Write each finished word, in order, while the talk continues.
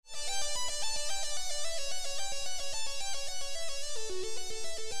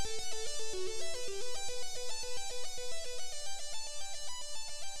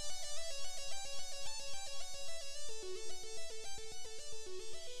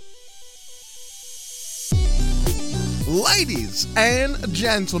Ladies and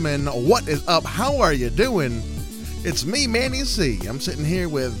gentlemen, what is up? How are you doing? It's me, Manny C. I'm sitting here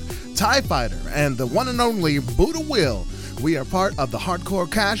with TIE Fighter and the one and only Buddha Will. We are part of the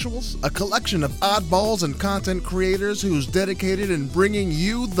Hardcore Casuals, a collection of oddballs and content creators who's dedicated in bringing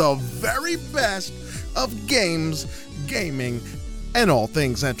you the very best of games, gaming, and all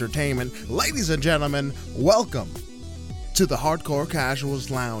things entertainment. Ladies and gentlemen, welcome to the Hardcore Casuals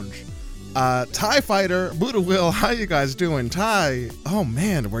Lounge. TIE Fighter, Buddha Will, how you guys doing? Ty, oh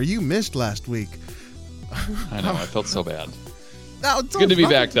man, were you missed last week? I know, I felt so bad. No, it's good to be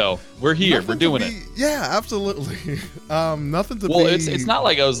back though. We're here, we're doing it. Yeah, absolutely. Nothing to be. Well, it's not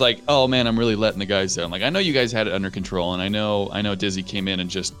like I was like, oh man, I'm really letting the guys down. Like I know you guys had it under control, and I know Dizzy came in and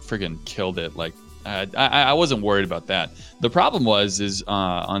just friggin' killed it. Like I wasn't worried about that. The problem is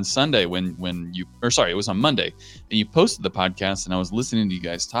on Sunday it was on Monday, and you posted the podcast, and I was listening to you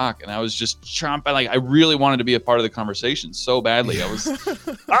guys talk, and I was just chomping. Like I really wanted to be a part of the conversation so badly. I was,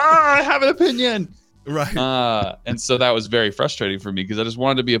 I have an opinion. Right. And so that was very frustrating for me because I just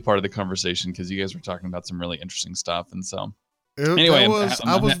wanted to be a part of the conversation because you guys were talking about some really interesting stuff. And so anyway,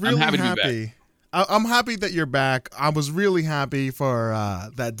 I was really happy to be happy. I'm happy that you're back. I was really happy for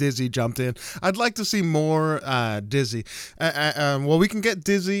that Dizzy jumped in. I'd like to see more Dizzy. Well, we can get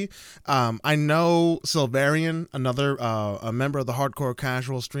Dizzy. I know Silverian, another a member of the Hardcore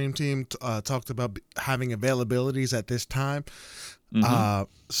Casual stream team, talked about having availabilities at this time. Mm-hmm.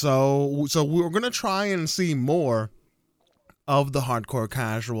 So we're gonna try and see more of the Hardcore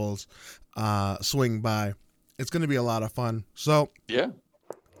Casuals swing by. It's gonna be a lot of fun. So yeah.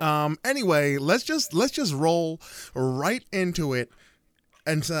 Anyway, let's just roll right into it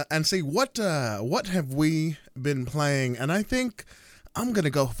and see what have we been playing. And I think I'm gonna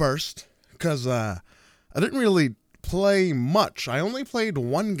go first because I didn't really play much. I only played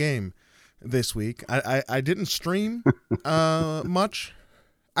one game this week. I didn't stream much.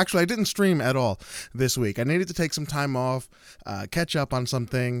 Actually, I didn't stream at all this week. I needed to take some time off, catch up on some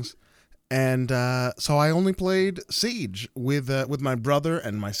things. And so I only played Siege with my brother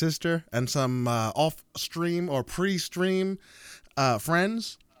and my sister and some off-stream or pre-stream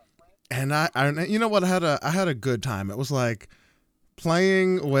friends. And I you know what, I had a good time. It was like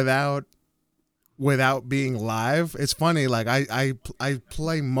playing without being live. It's funny, like I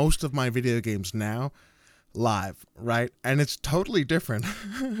play most of my video games now live, right? And it's totally different,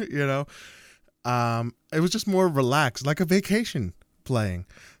 you know. It was just more relaxed, like a vacation playing.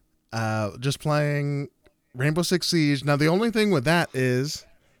 Just playing Rainbow Six Siege. Now, the only thing with that is,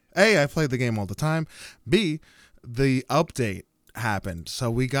 A, I play the game all the time. B, the update happened.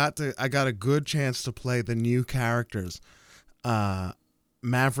 So I got a good chance to play the new characters.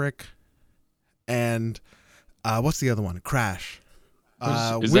 Maverick and, what's the other one? Crash.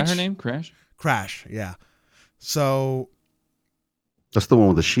 Is that her name? Crash? Crash, yeah. So. That's the one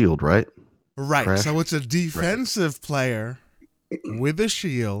with the shield, right? Right. Crash? So it's a defensive player with a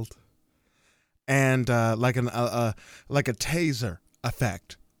shield. And like a taser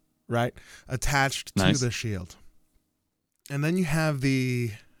effect, right? Attached to the shield. And then you have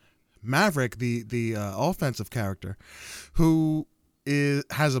the Maverick, the offensive character, who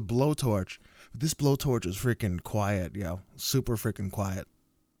has a blowtorch. This blowtorch is freaking quiet, super freaking quiet.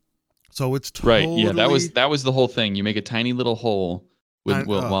 So it's totally... Right. Yeah, that was the whole thing. You make a tiny little hole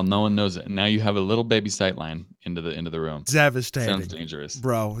while no one knows it. And now you have a little baby sightline into the room. Devastating. Sounds dangerous.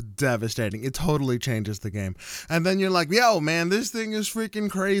 Bro, devastating. It totally changes the game. And then you're like, yo, man, this thing is freaking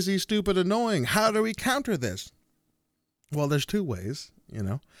crazy, stupid, annoying. How do we counter this? Well, there's two ways, you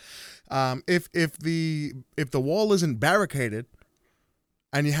know. If the wall isn't barricaded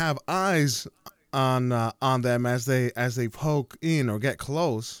and you have eyes on them as they poke in or get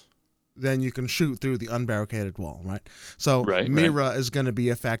close, then you can shoot through the unbarricaded wall, right? So Mira is going to be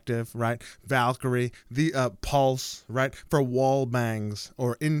effective, right? Valkyrie, the Pulse, right? For wall bangs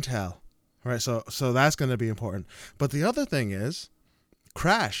or intel, right? So that's going to be important. But the other thing is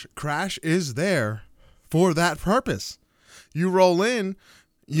Crash. Crash is there for that purpose. You roll in,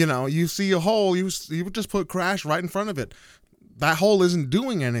 you see a hole, you just put Crash right in front of it. That hole isn't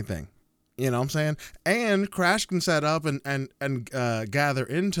doing anything. You know what I'm saying? And Crash can set up and gather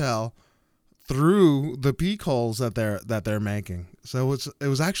intel through the peek holes that they're making. So it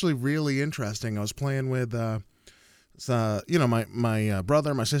was actually really interesting. I was playing with my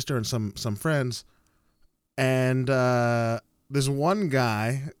brother, my sister, and some friends, and this one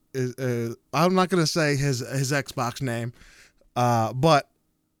guy is I'm not gonna say his Xbox name, but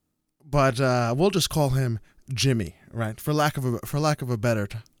we'll just call him Jimmy, right? For lack of a better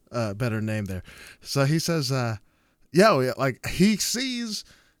name there. So he says, like he sees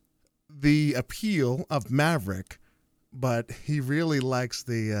the appeal of Maverick but he really likes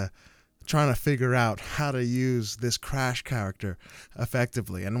the trying to figure out how to use this Crash character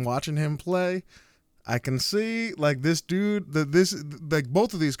effectively. And watching him play, I can see like this dude, like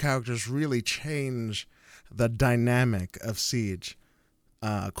both of these characters really change the dynamic of Siege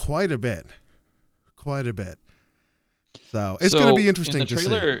quite a bit. So it's going to be interesting to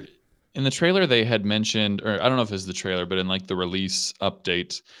see. In the trailer, they had mentioned, or I don't know if it's the trailer, but in like the release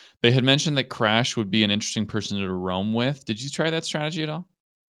update, they had mentioned that Crash would be an interesting person to roam with. Did you try that strategy at all?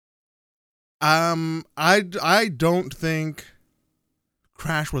 I don't think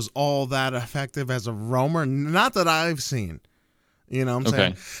Crash was all that effective as a roamer. Not that I've seen. You know what I'm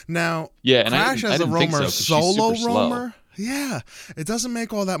saying? Now, yeah, and Crash as a roamer, solo slow. roamer, yeah, it doesn't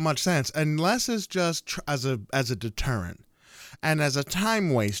make all that much sense unless it's just as a deterrent and as a time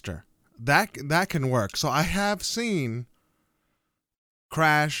waster. That can work. So I have seen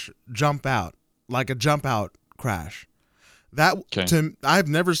Crash jump out, like a jump out Crash. I've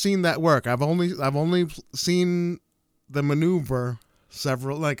never seen that work. I've only seen the maneuver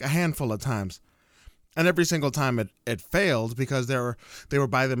a handful of times. And every single time it failed because they were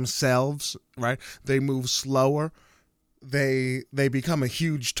by themselves, right? They move slower. They become a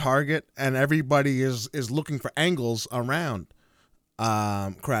huge target, and everybody is looking for angles around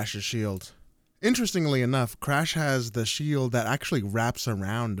Crash's shield. Interestingly enough, Crash has the shield that actually wraps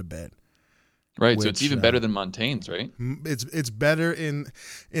around a bit. Right, so it's even better than Montaigne's, right? It's better in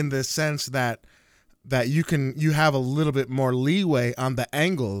the sense that you have a little bit more leeway on the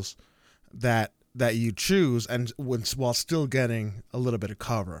angles that you choose, and while still getting a little bit of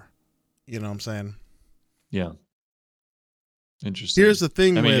cover. You know what I'm saying? Yeah. Interesting. Here's the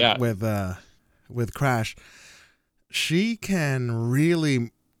thing with Crash. She can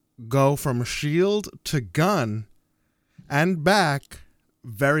really go from shield to gun and back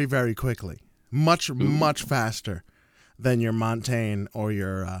very, very quickly. Much faster than your Montaigne or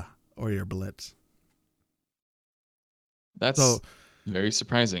your Blitz. That's very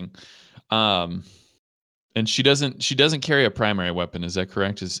surprising. And she doesn't carry a primary weapon, is that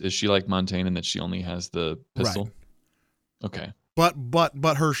correct? Is she like Montaigne in that she only has the pistol? Right. Okay.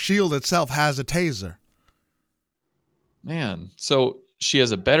 But her shield itself has a taser. Man, so she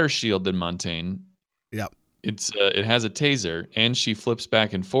has a better shield than Montaigne. Yep. It has a taser, and she flips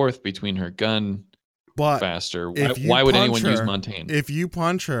back and forth between her gun faster. Why would anyone use Montaigne? If you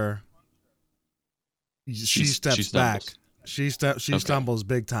punch her, she steps back. She stumbles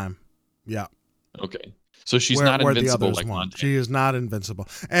big time. Yeah. Okay. So she's not invincible like Montaigne. She is not invincible.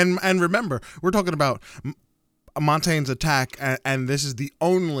 And remember, we're talking about Montaigne's attack, and this is the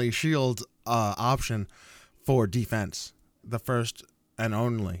only shield option for defense. The first and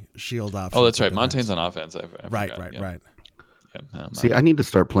only shield option. Oh, that's right. Montaigne's on offense. I right. Yeah, See, I need to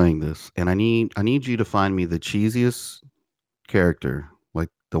start playing this, and I need you to find me the cheesiest character, like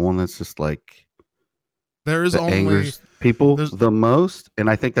the one that's just like angers people the most, and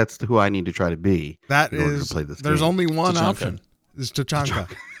I think that's who I need to try to be. There's only one option. It's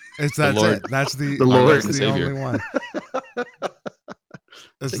Tachanka. That's it. That's the Lord. That's the only one.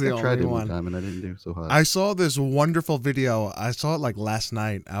 That's the only one. Time and I didn't do so hot. I saw this wonderful video. I saw it like last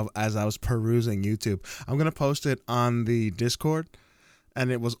night as I was perusing YouTube. I'm gonna post it on the Discord,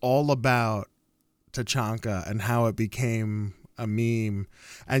 and it was all about Tachanka and how it became a meme.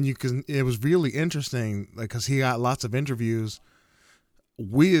 And it was really interesting because he got lots of interviews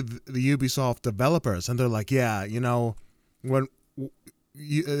with the Ubisoft developers, and they're like, yeah, when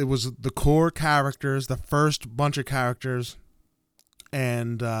it was the core characters, the first bunch of characters,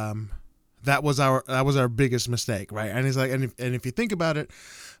 and that was our biggest mistake, right? And he's like, and if you think about it,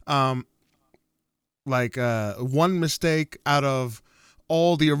 one mistake out of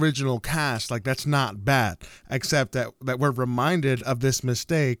all the original cast, like that's not bad, except that we're reminded of this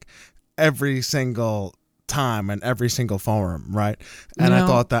mistake every single time and every single forum, right? And I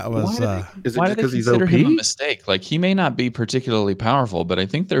thought that was why do they consider him a mistake? Like, he may not be particularly powerful, but I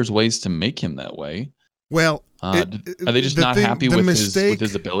think there's ways to make him that way. Well, are they just not happy with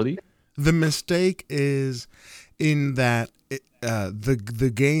his ability? The mistake is in that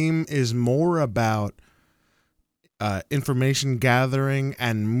the game is more about information gathering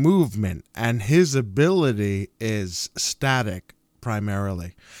and movement, and his ability is static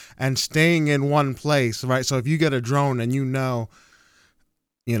primarily and staying in one place, right? So if you get a drone and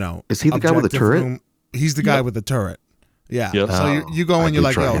is he the guy with the turret? He's the guy with the turret. Yeah. Yep. So you go and you're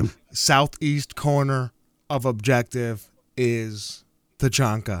like, southeast corner of objective is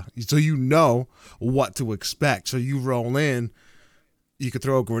Tachanka. So you know what to expect. So you roll in, you could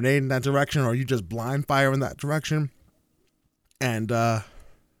throw a grenade in that direction, or you just blind fire in that direction, and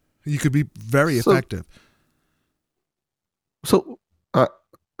you could be very effective. So,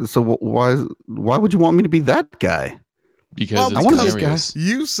 why would you want me to be that guy? Because because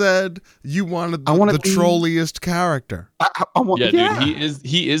you said you wanted the trolliest character. I want, dude,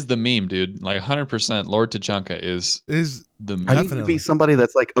 he is the meme, dude. Like 100%. Lord Tachanka is the meme. I need to be somebody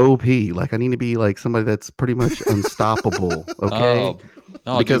that's like OP. Like I need to be like somebody that's pretty much unstoppable. Okay.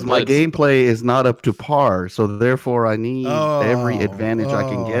 Because my gameplay is not up to par, so therefore I need every advantage I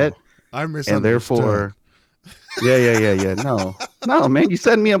can get. I misunderstood. And therefore, yeah. No, man, you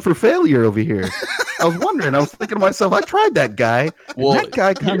setting me up for failure over here. I was wondering. I was thinking to myself, I tried that guy. Well, that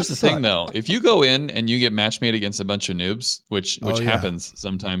guy here's the thing, though. If you go in and you get match made against a bunch of noobs, which happens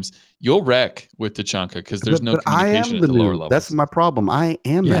sometimes, you'll wreck with Tachanka because there's no communication at the lower levels. That's my problem. I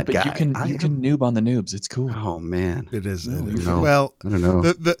am that guy. You can noob on the noobs. It's cool. Oh man, it is. Well, I don't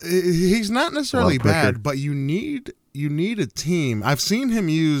know. He's not necessarily bad, but you need a team. I've seen him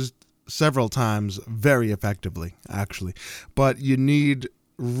used several times very effectively, actually, but you need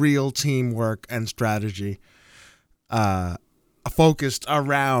real teamwork and strategy focused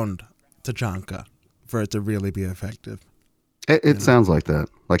around Tachanka for it to really be effective. It sounds like that.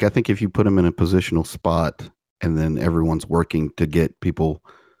 Like I think if you put him in a positional spot and then everyone's working to get people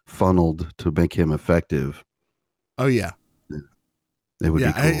funneled to make him effective. Oh yeah. It would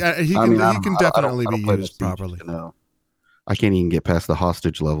be cool. He can definitely be used properly. I can't even get past the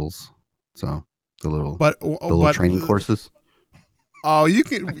hostage levels. So the little training courses. Oh, you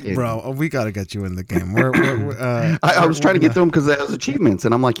can, bro. We got to get you in the game. I was trying to get through them because it has achievements,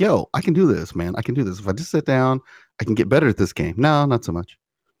 and I'm like, yo, I can do this, man. I can do this. If I just sit down, I can get better at this game. No, not so much.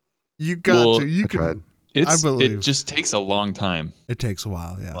 You got to. You can. I believe it just takes a long time. It takes a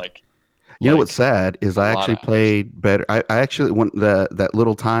while. Yeah. You know what's sad is I actually played better. I actually went that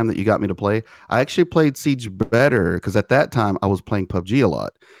little time that you got me to play. I actually played Siege better because at that time I was playing PUBG a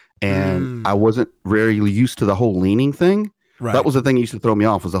lot, and I wasn't very used to the whole leaning thing. Right. That was the thing that used to throw me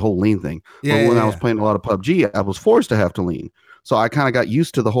off was the whole lean thing. But when I was playing a lot of PUBG, I was forced to have to lean. So I kind of got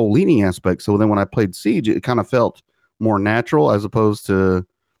used to the whole leaning aspect. So then when I played Siege, it kind of felt more natural as opposed to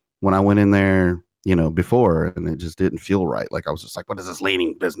when I went in there, before, and it just didn't feel right. Like I was just like, what is this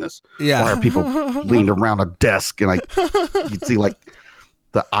leaning business? Yeah. Why are people leaned around a desk and you'd see like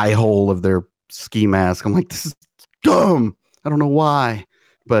the eye hole of their ski mask. I'm like, this is dumb. I don't know why.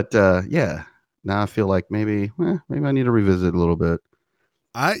 But now I feel like maybe I need to revisit a little bit.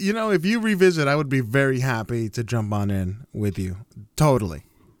 If you revisit, I would be very happy to jump on in with you. Totally.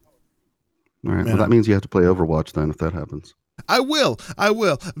 All right. Well, that means you have to play Overwatch then if that happens. I will.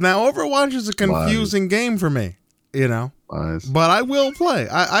 Now, Overwatch is a confusing game for me, Lies. But I will play.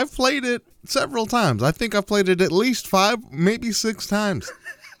 I've played it several times. I think I've played it at least 5, maybe 6 times.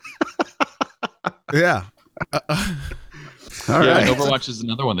 Yeah. Right. Overwatch is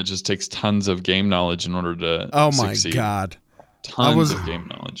another one that just takes tons of game knowledge in order to succeed. God. Tons of game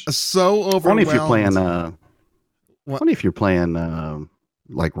knowledge. So overwhelmed. Funny if you're playing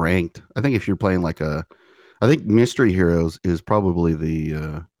like ranked. I think if you're playing I think Mystery Heroes is probably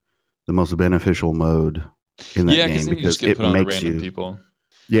the most beneficial mode in that game because it makes you people.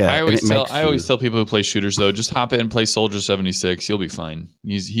 Yeah, I always tell people who play shooters though, just hop in and play Soldier 76. You'll be fine.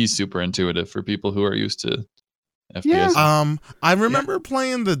 He's super intuitive for people who are used to FPS. Yeah. I remember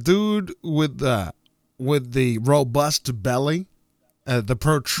playing the dude with the robust belly, the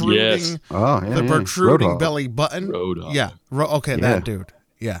protruding, protruding belly button. Roadhog. Yeah. That dude.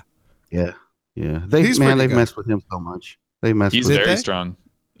 Yeah. Yeah. Yeah. They've messed with him so much. He's very strong.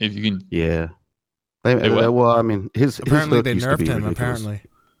 If you can. Yeah. Well, I mean, his apparently they nerfed him. Apparently.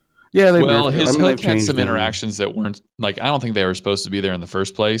 Yeah. His hook had some interactions that weren't I don't think they were supposed to be there in the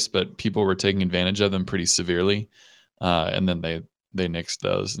first place, but people were taking advantage of them pretty severely. And then they nixed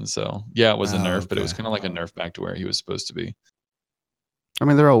those, and so it was a nerf, but it was kind of like a nerf back to where he was supposed to be. I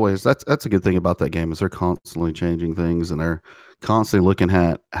mean, they're always that's a good thing about that game is they're constantly changing things, and they're constantly looking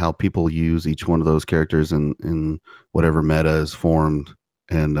at how people use each one of those characters in whatever meta is formed,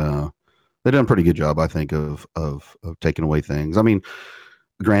 and they've done a pretty good job, I think, of taking away things. I mean,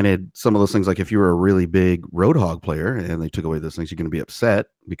 granted, some of those things, like if you were a really big Roadhog player and they took away those things, you're going to be upset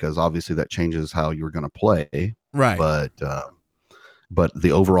because obviously that changes how you're going to play. Right. But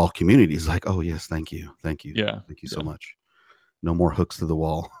the overall community is like, oh yes, thank you. Yeah. Thank you so much. No more hooks to the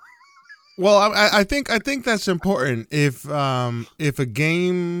wall. Well, I think that's important. If a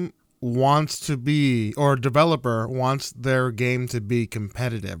game wants to be, or a developer wants their game to be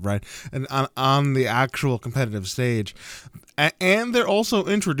competitive, right? And on the actual competitive stage. And they're also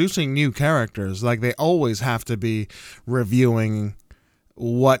introducing new characters. Like they always have to be reviewing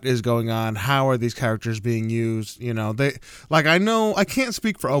what is going on, how are these characters being used, I know I can't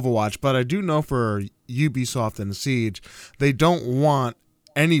speak for Overwatch, but I do know for Ubisoft and Siege, they don't want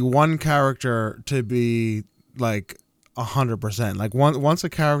any one character to be like 100%. Like once a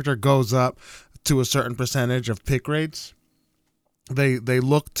character goes up to a certain percentage of pick rates, they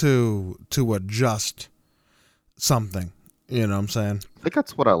look to adjust something. You know what I'm saying? I think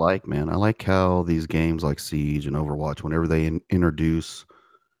that's what I like, man. I like how these games like Siege and Overwatch, whenever they introduce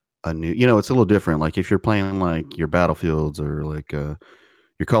a new, it's a little different. Like if you're playing like your Battlefields or like your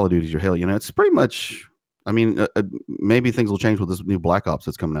Call of Duties, your Halo, it's pretty much. I mean, maybe things will change with this new Black Ops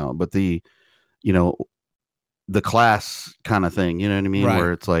that's coming out, but the class kind of thing, you know what I mean? Right.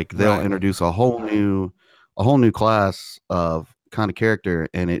 Where it's like they'll introduce a whole new class of kind of character,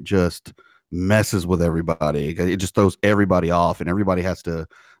 and it just messes with everybody. It just throws everybody off, and everybody has to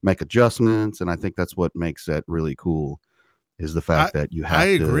make adjustments. And I think that's what makes that really cool, is the fact that you have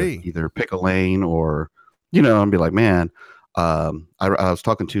to either pick a lane or, and be like, man, I was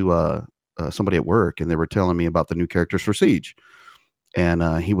talking to somebody at work, and they were telling me about the new characters for Siege.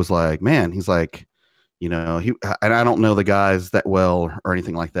 And he was like, man, he's like, and I don't know the guys that well or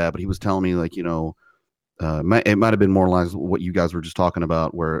anything like that, but he was telling me like, it might have been more like what you guys were just talking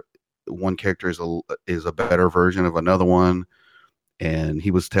about, where one character is a better version of another one. And he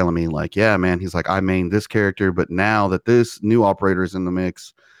was telling me like, yeah, man, he's like, I mained this character, but now that this new operator is in the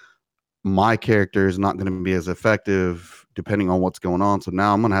mix, my character is not going to be as effective depending on what's going on. So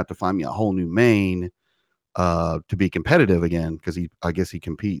now I'm going to have to find me a whole new main to be competitive again, because I guess he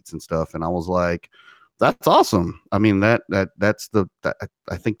competes and stuff. And I was like, that's awesome. I mean, I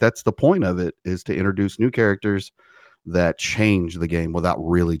think that's the point of it, is to introduce new characters that change the game without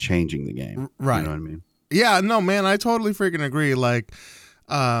really changing the game. Right. You know what I mean? Yeah, no, man, I totally freaking agree. Like,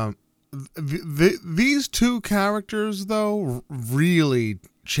 these two characters, though, really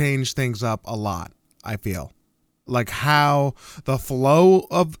change things up a lot, I feel. Like how the flow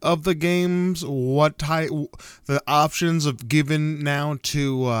of the games, the options of given now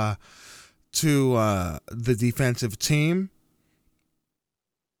to the defensive team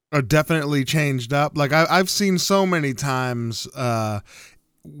are definitely changed up. Like I've seen so many times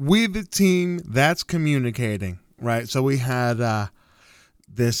with the team that's communicating, right? So we had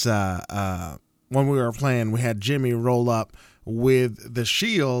this when we were playing, we had Jimmy roll up with the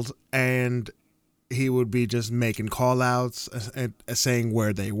shield, and he would be just making call outs and saying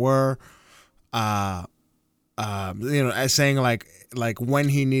where they were, saying like when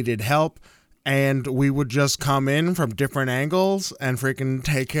he needed help. And we would just come in from different angles and freaking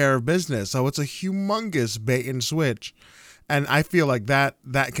take care of business. So it's a humongous bait and switch. And I feel like that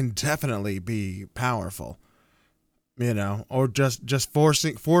can definitely be powerful, or just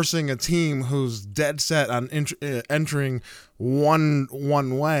forcing a team who's dead set on entering one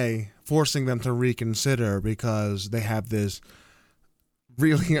way, forcing them to reconsider because they have this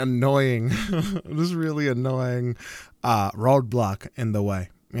really annoying roadblock in the way,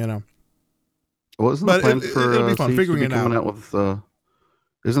 Well, isn't the plan for it'll be fun figuring it out.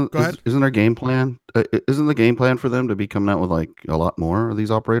 Isn't their game plan? Isn't the game plan for them to be coming out with like a lot more of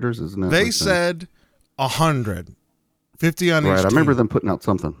these operators? Isn't it? They said 150 on each team. I remember them putting out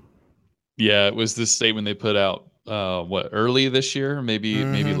something. Yeah, it was this statement they put out. Early this year, maybe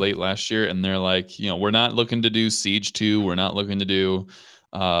late last year, and they're like, we're not looking to do Siege 2. We're not looking to do,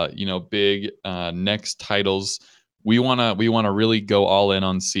 big next titles. We wanna really go all in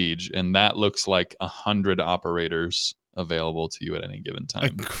on Siege, and that looks like 100 operators available to you at any given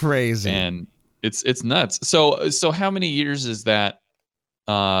time. Crazy, and it's nuts. So how many years is that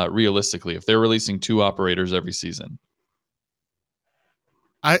realistically? If they're releasing 2 operators every season,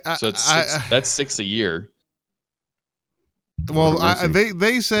 that's 6 a year. Well,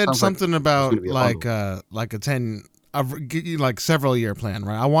 they said something about like a 10, like several year plan,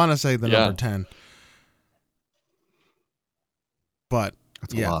 right? I want to say the number 10. But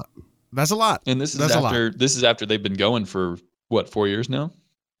that's a lot. That's a lot. And this is after they've been going for what, 4 years now?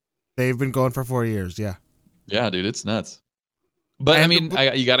 They've been going for 4 years, yeah. Yeah, dude, it's nuts. But I mean,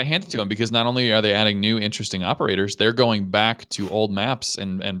 you got to hand it to them, because not only are they adding new interesting operators, they're going back to old maps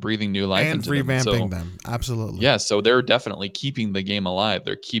and breathing new life into them. And revamping them. Absolutely. Yeah, so they're definitely keeping the game alive.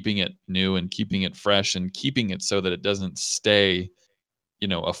 They're keeping it new and keeping it fresh and keeping it so that it doesn't stay, a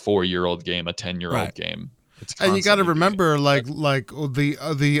 4-year-old game, a 10-year-old game. And you got to remember, like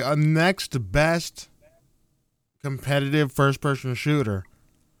the next best competitive first-person shooter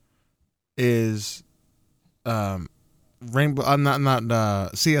is Rainbow.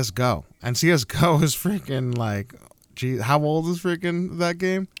 not CS:GO, and CS:GO is freaking like, geez, how old is freaking that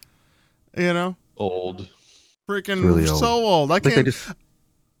game? Old, freaking really old. So old. I can't.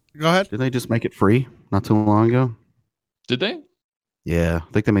 Go ahead. Did they just make it free not too long ago? Did they? Yeah,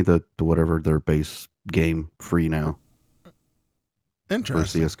 I think they made the whatever their base game free now.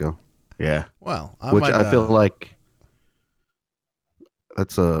 Interesting. For CS:GO. Yeah. Well, I feel like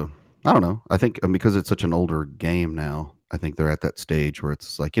that's I don't know. I think because it's such an older game now, I think they're at that stage where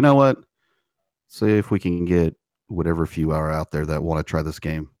it's like, you know what? See if we can get whatever few are out there that want to try this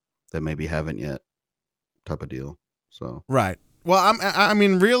game that maybe haven't yet, type of deal. So right. Well, I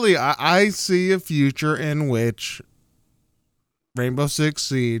mean, really, I see a future in which Rainbow Six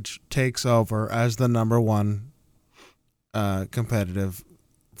Siege takes over as the number one competitive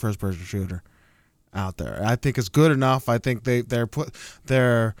first-person shooter out there. I think it's good enough. I think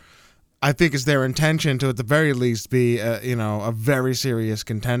I think it's their intention to, at the very least, be a very serious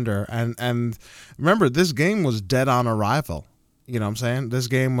contender. And remember, this game was dead on arrival. You know what I'm saying? This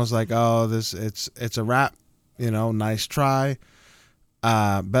game was like, oh, it's a wrap. Nice try.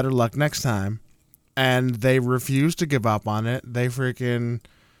 Better luck next time. And they refused to give up on it. This is going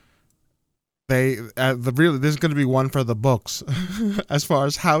to be one for the books as far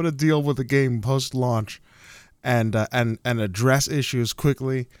as how to deal with the game post launch, and address issues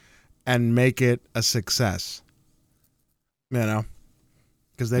quickly, and make it a success.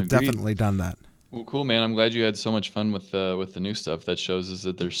 Because they've definitely done that. Well, cool, man. I'm glad you had so much fun with the new stuff. That shows us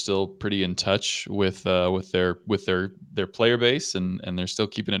that they're still pretty in touch with their player base, and they're still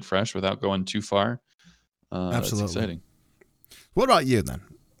keeping it fresh without going too far. Absolutely. That's exciting. What about you then?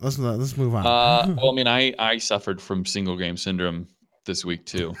 Let's move on. Well, I mean, I suffered from single game syndrome this week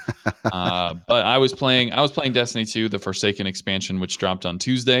too. But I was playing Destiny 2, the Forsaken expansion, which dropped on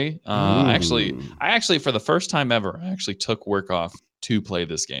Tuesday. I actually for the first time ever, I actually took work off to play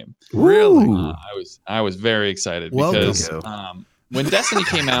this game. Really? I was very excited because when Destiny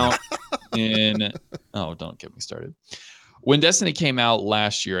came out don't get me started. When Destiny came out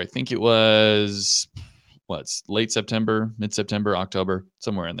last year, I think it was late September, mid-September, October,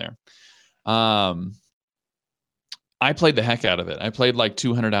 somewhere in there. I played the heck out of it. I played like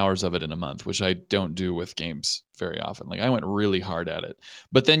 200 hours of it in a month, which I don't do with games very often. Like I went really hard at it.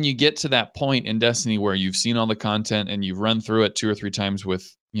 But then you get to that point in Destiny where you've seen all the content and you've run through it 2 or 3 times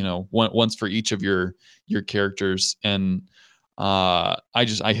with, once for each of your characters. And I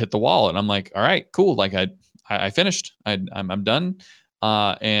hit the wall and I'm like, all right, cool. Like I finished. I'm done.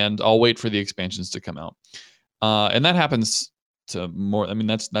 And I'll wait for the expansions to come out. And that happens to more. I mean,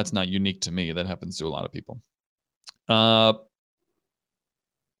 that's not unique to me. That happens to a lot of people. But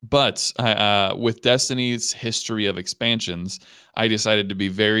with Destiny's history of expansions, I decided to be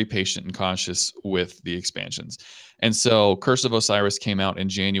very patient and cautious with the expansions. And so Curse of Osiris came out in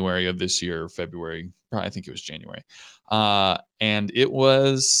January of this year, February, I think it was January. And it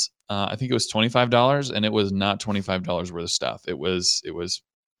was, I think it was $25, and it was not $25 worth of stuff. It was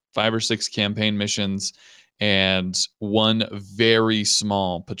 5 or 6 campaign missions and one very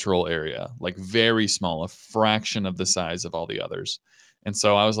small patrol area, like very small, a fraction of the size of all the others. And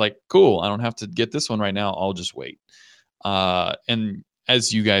so I was like, cool, I don't have to get this one right now. I'll just wait. And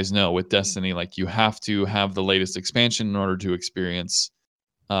as you guys know, with Destiny, like you have to have the latest expansion in order to experience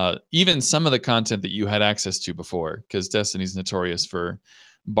even some of the content that you had access to before, because Destiny's notorious for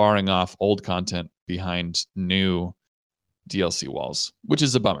barring off old content behind new DLC walls, which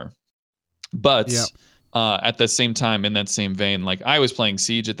is a bummer. But at the same time, in that same vein, like I was playing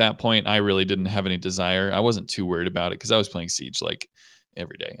Siege at that point. I really didn't have any desire. I wasn't too worried about it because I was playing Siege like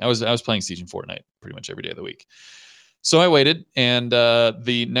every day. I was playing Siege and Fortnite pretty much every day of the week. So I waited, and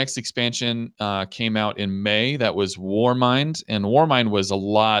the next expansion came out in May. That was Warmind, and Warmind was a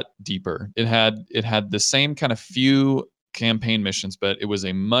lot deeper. It had the same kind of few campaign missions, but it was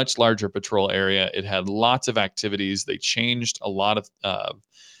a much larger patrol area. It had lots of activities. They changed a lot of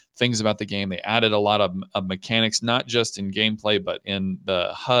things about the game. They added a lot of mechanics, not just in gameplay, but in the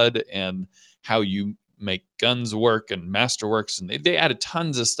HUD and how you make guns work and masterworks. And they added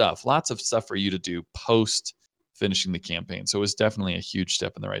tons of stuff, lots of stuff for you to do post finishing the campaign. So it was definitely a huge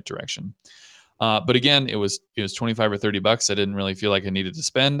step in the right direction. But again, it was $25 or $30. I didn't really feel like I needed to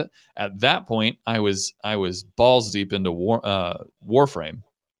spend. At that point, I was balls deep into Warframe.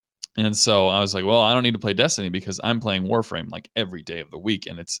 And so I was like, well, I don't need to play Destiny because I'm playing Warframe like every day of the week,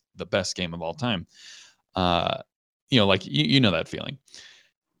 and it's the best game of all time. Like you know that feeling.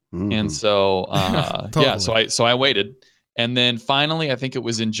 Mm-hmm. And so totally. So I waited, and then finally, I think it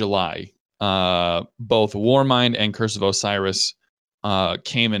was in July, both Warmind and Curse of Osiris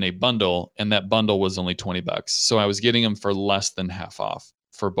came in a bundle, and that bundle was only $20. So I was getting them for less than half off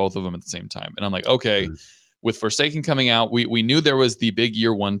for both of them at the same time. And I'm like, okay. Mm-hmm. With Forsaken coming out, we knew there was the big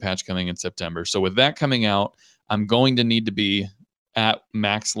year 1 patch coming in September. So with that coming out, I'm going to need to be at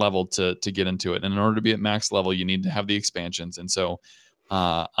max level to get into it. And in order to be at max level, you need to have the expansions. And so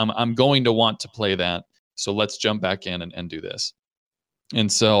I'm going to want to play that. So let's jump back in and do this. And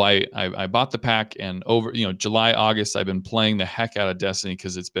so I bought the pack, and over July, August, I've been playing the heck out of Destiny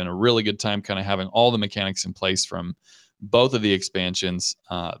because it's been a really good time, kind of having all the mechanics in place from both of the expansions.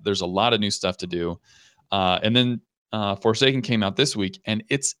 There's a lot of new stuff to do, and then Forsaken came out this week, and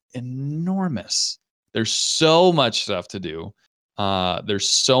it's enormous. There's so much stuff to do. There's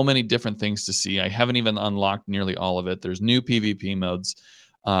so many different things to see. I haven't even unlocked nearly all of it. There's new PvP modes.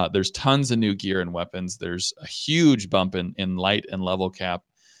 There's tons of new gear and weapons. There's a huge bump in light and level cap.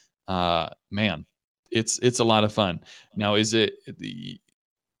 Man, it's a lot of fun. Now,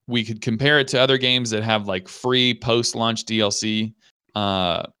 we could compare it to other games that have like free post-launch DLC.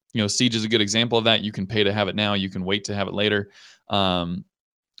 Siege is a good example of that. You can pay to have it now. You can wait to have it later.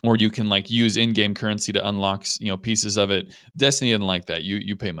 Or you can like use in-game currency to unlock pieces of it. Destiny isn't like that.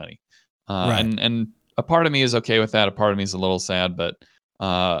 You pay money. Right. And a part of me is okay with that. A part of me is a little sad, but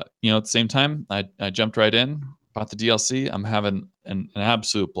at the same time, I jumped right in, bought the DLC. I'm having an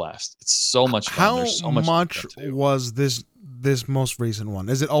absolute blast. It's so much fun. How There's so much was this most recent one?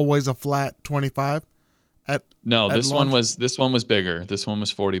 Is it always a flat 25? This one was bigger. This one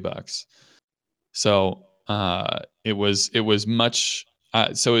was $40. So it was much.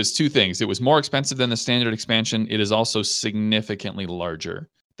 So it's two things. It was more expensive than the standard expansion. It is also significantly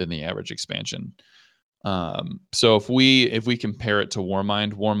larger than the average expansion. So if we compare it to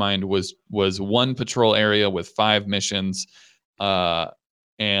Warmind was one patrol area with 5 missions,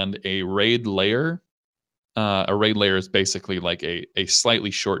 and a raid layer. A raid layer is basically like a slightly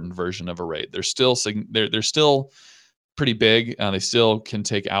shortened version of a raid. They're still pretty big. They still can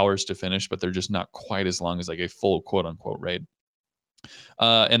take hours to finish, but they're just not quite as long as like a full quote unquote raid.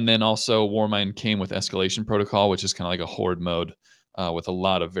 And then also Warmind came with Escalation Protocol, which is kind of like a horde mode. With a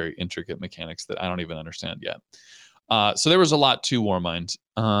lot of very intricate mechanics that I don't even understand yet. So there was a lot to Warmind.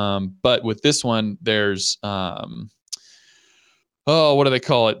 But with this one, there's what do they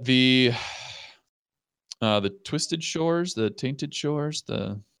call it? The Twisted Shores, the Tainted Shores,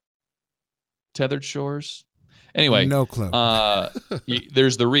 the Tethered Shores. Anyway, no clue.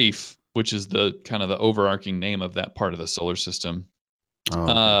 There's the Reef, which is the kind of the overarching name of that part of the solar system.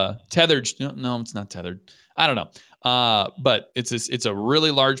 Tethered. No, it's not tethered. I don't know. But it's a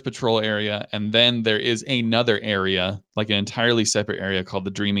really large patrol area, and then there is another area, like an entirely separate area called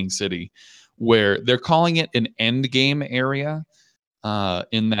the Dreaming City, where they're calling it an end game area.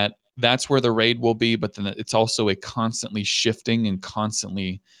 In that's where the raid will be, but then it's also a constantly shifting and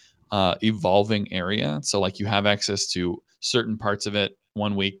constantly evolving area. So like you have access to certain parts of it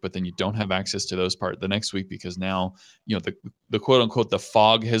one week, but then you don't have access to those parts the next week because now the quote unquote the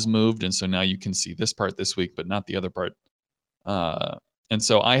fog has moved, and so now you can see this part this week but not the other part. And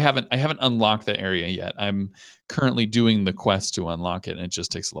so I haven't unlocked that area yet. I'm currently doing the quest to unlock it, and it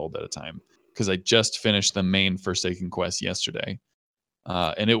just takes a little bit of time because I just finished the main Forsaken quest yesterday,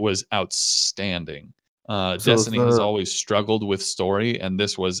 and it was outstanding. Destiny has always struggled with story, and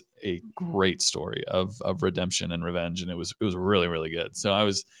this was a great story of redemption and revenge, and it was really, really good. So I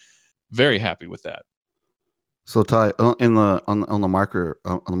was very happy with that. So Ty, on the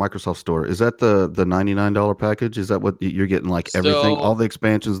Microsoft Store, is that the $99 package? Is that what you're getting? Like everything, all the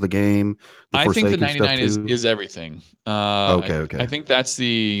expansions, the game. I think the $99 is everything. Okay. I think that's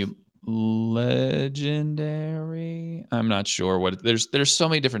the legendary. I'm not sure what there's so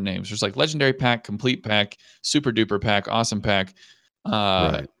many different names. There's like legendary pack, complete pack, super duper pack, awesome pack.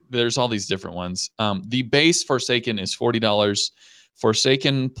 Right. There's all these different ones. The base Forsaken is $40.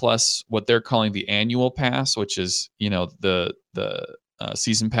 Forsaken plus what they're calling the annual pass, which is the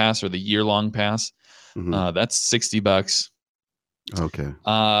season pass or the year-long pass. Mm-hmm. That's $60. Okay.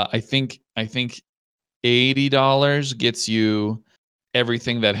 I think $80 gets you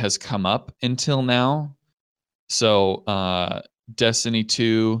everything that has come up until now. So Destiny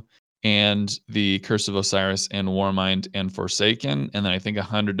 2 and the Curse of Osiris and Warmind and Forsaken, and then I think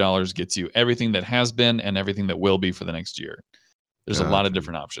 $100 gets you everything that has been and everything that will be for the next year. There's a lot of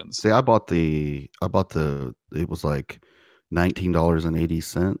different options. See, I bought it was like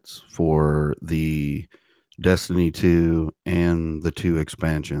 $19.80 for the Destiny 2 and the 2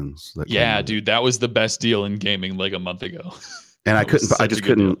 expansions. Dude, that was the best deal in gaming like a month ago. And I just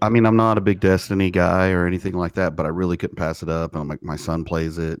couldn't. I mean, I'm not a big Destiny guy or anything like that, but I really couldn't pass it up. And I'm like, my son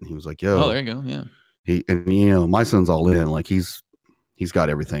plays it, and he was like, "Yo, oh, there you go, yeah." My son's all in. Like he's got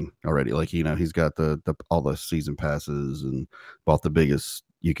everything already. Like he's got the all the season passes and bought the biggest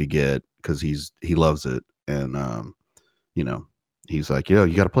you could get because he loves it. And he's like, "Yo,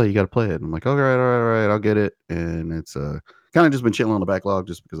 you got to play it." And I'm like, "All right, I'll get it." And it's Kind of just been chilling on the backlog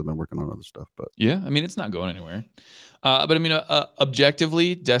just because I've been working on other stuff. But yeah, I mean, it's not going anywhere. But I mean,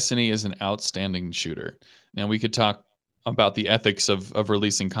 objectively, Destiny is an outstanding shooter. Now we could talk about the ethics of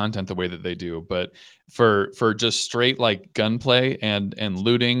releasing content the way that they do, but for just straight like gunplay and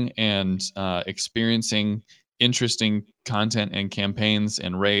looting and experiencing interesting content and campaigns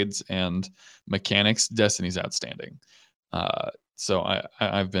and raids and mechanics, Destiny's outstanding. So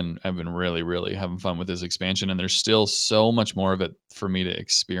I've been really, really having fun with this expansion, and there's still so much more of it for me to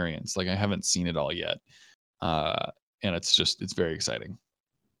experience. Like I haven't seen it all yet. And it's very exciting.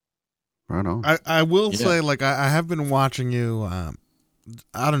 Right on. I will say, like, I have been watching you.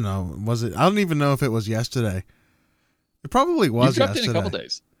 I don't know. I don't even know if it was yesterday. It probably was yesterday. You dropped in a couple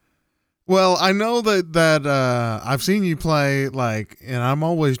days. Well, I know that I've seen you play, like, and I'm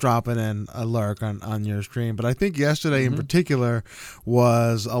always dropping in a lurk on your stream, but I think yesterday in particular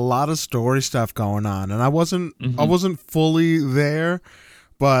was a lot of story stuff going on, and I wasn't fully there,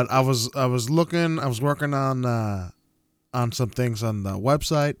 but I was working on some things on the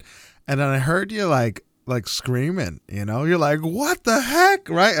website, and then I heard you like screaming, you're like, what the heck,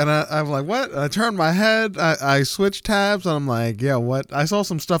 right? And I'm like, what? And I turned my head, I switched tabs, and I'm like, yeah, what? I saw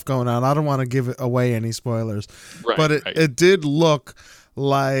some stuff going on. I don't want to give away any spoilers, right, but it did look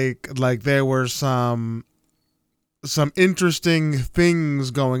like there were some interesting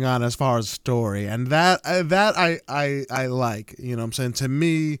things going on as far as story, and that I like, what I'm saying? To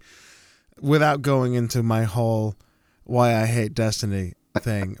me, without going into my whole why I hate Destiny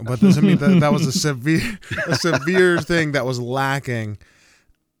thing, but to me that was a severe thing that was lacking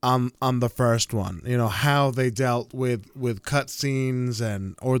on the first one. How they dealt with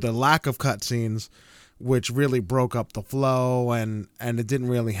cutscenes or the lack of cutscenes, which really broke up the flow, and it didn't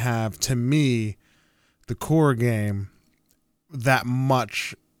really have, to me, the core game, that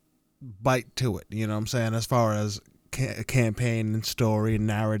much bite to it. You know what I'm saying? As far as campaign and story and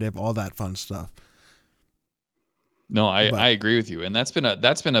narrative, all that fun stuff. No, I agree with you, and that's been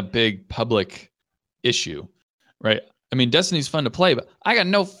a big public issue, right? I mean, Destiny's fun to play, but I got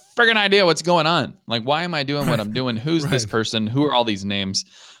no friggin' idea what's going on. Like, why am I doing what I'm doing? Who's this person? Who are all these names?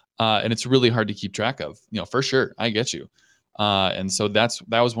 And it's really hard to keep track of. For sure, I get you. And so that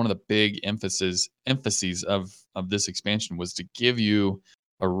was one of the big emphases of this expansion, was to give you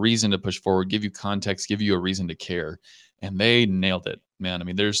a reason to push forward, give you context, give you a reason to care, and they nailed it, man. I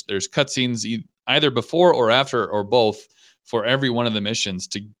mean, there's cutscenes either before or after or both for every one of the missions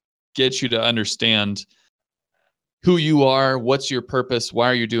to get you to understand who you are, what's your purpose, why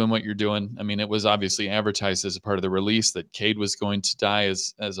are you doing what you're doing. I mean, it was obviously advertised as a part of the release that Cayde was going to die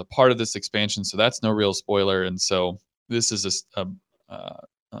as a part of this expansion, so that's no real spoiler. And so this is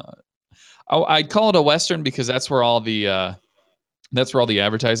I'd call it a Western because that's where all the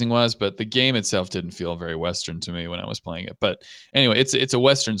advertising was, but the game itself didn't feel very Western to me when I was playing it. But anyway, it's a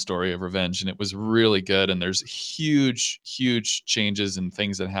Western story of revenge, and it was really good. And there's huge changes and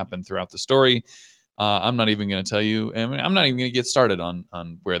things that happen throughout the story. I'm not even going to tell you, and I'm not even going to get started on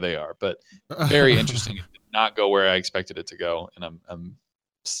where they are, but very interesting. It did not go where I expected it to go, and I'm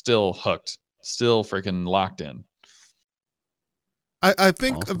still hooked, still freaking locked in. I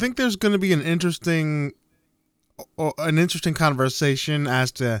think there's going to be an interesting conversation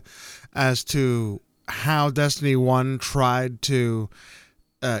as to how Destiny 1 tried to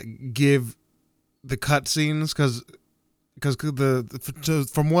give the cutscenes, because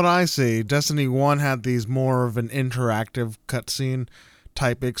from what I see, Destiny 1 had these more of an interactive cutscene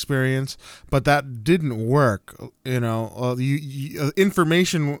type experience, but that didn't work.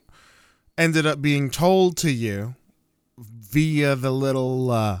 Information ended up being told to you via the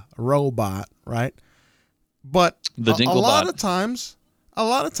little robot, right? But a lot of times,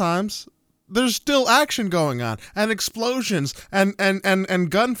 there's still action going on and explosions and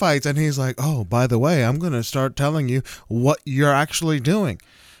gunfights, and he's like, "Oh, by the way, I'm going to start telling you what you're actually doing."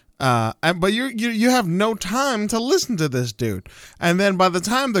 But you have no time to listen to this dude. And then by the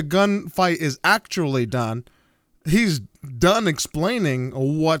time the gunfight is actually done, he's done explaining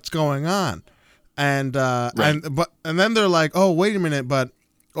what's going on. And then they're like, "Oh, wait a minute, but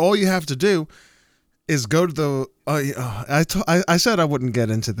all you have to do is go to the." I said I wouldn't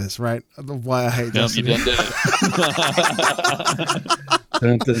get into this, right? Why I hate Destiny. You did.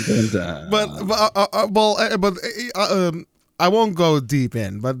 But I won't go deep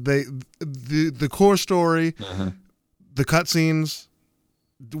in. But the core story, the cutscenes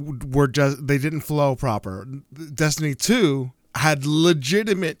they didn't flow proper. Destiny 2 had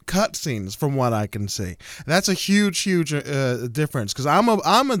legitimate cutscenes, from what I can see. That's a huge difference, because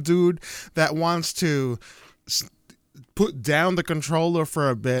I'm a dude that wants to put down the controller for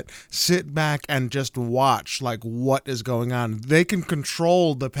a bit, sit back and just watch like what is going on. They can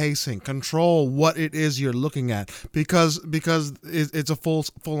control the pacing, control what it is you're looking at because it's a full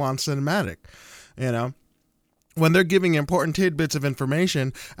on cinematic, you know. When they're giving important tidbits of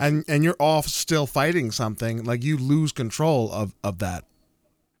information and you're off still fighting something, like you lose control of that.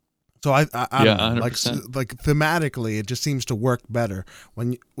 So I don't know, like thematically, it just seems to work better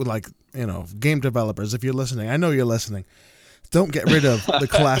when game developers. If you're listening, I know you're listening. Don't get rid of the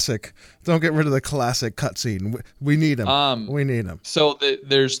classic. Don't get rid of the classic cutscene. We need them. We need them. So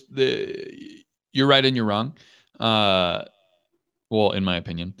you're right and you're wrong. Well, in my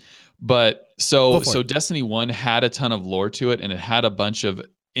opinion, but so Destiny 1 had a ton of lore to it, and it had a bunch of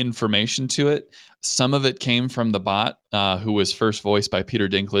information to it. Some of it came from the bot, who was first voiced by Peter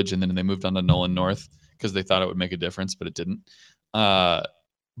Dinklage, and then they moved on to Nolan North because they thought it would make a difference, but it didn't.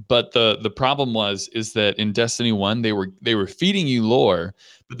 But the problem is that in Destiny 1 they were feeding you lore,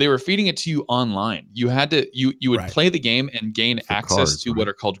 but they were feeding it to you online. You had to you would play the game and gain access to what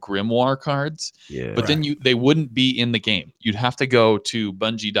are called grimoire cards. Yeah. But then they wouldn't be in the game. You'd have to go to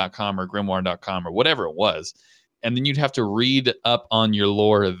Bungie.com or grimoire.com or whatever it was. And then you'd have to read up on your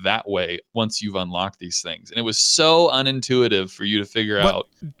lore that way once you've unlocked these things. And it was so unintuitive for you to figure out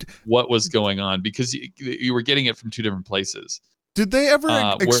what was going on because you were getting it from two different places. Did they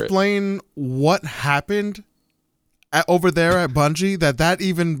ever explain what happened over there at Bungie that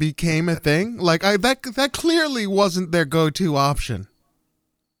even became a thing? Like that clearly wasn't their go-to option.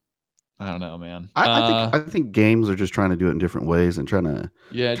 I don't know, man. I think games are just trying to do it in different ways and trying to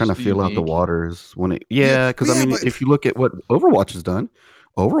feel out the waters when it. Because if you look at what Overwatch has done,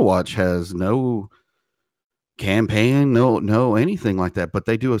 Overwatch has no campaign, no anything like that. But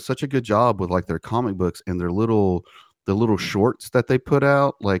they do such a good job with like their comic books and the little shorts that they put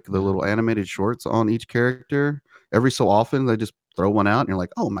out, like the little animated shorts on each character. Every so often, they just throw one out, and you're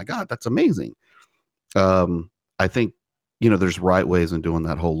like, "Oh my god, that's amazing!" I think. There's right ways in doing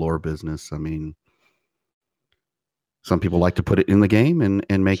that whole lore business. I mean, some people like to put it in the game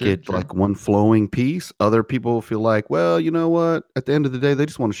and make it like one flowing piece. Other people feel like, well, you know what? At the end of the day, they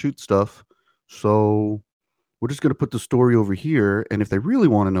just want to shoot stuff. So we're just going to put the story over here. And if they really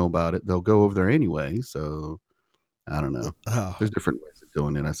want to know about it, they'll go over there anyway. So I don't know. There's different ways of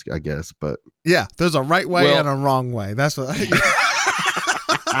doing it, I guess. But yeah, there's a right way and a wrong way. That's what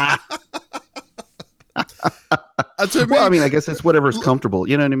well, I mean, I guess it's whatever's comfortable.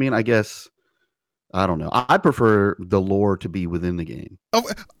 You know what I mean? I guess, I don't know. I prefer the lore to be within the game.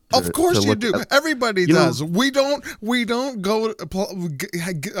 Of course you do. Everybody does. We don't go.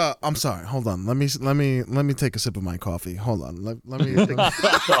 I'm sorry. Hold on. Let me take a sip of my coffee. Hold on. Let me. I gotta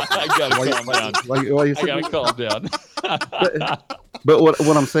calm down. I gotta calm down. But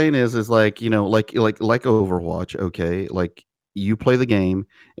what I'm saying is like like Overwatch. Okay, like. You play the game,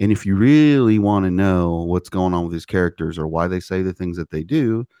 and if you really want to know what's going on with these characters or why they say the things that they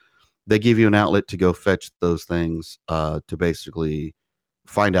do, they give you an outlet to go fetch those things to basically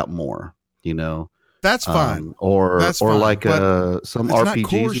find out more. That's fine. Or like some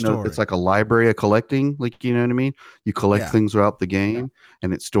RPGs. It's like a library of collecting. Like you know what I mean. You collect things throughout the game,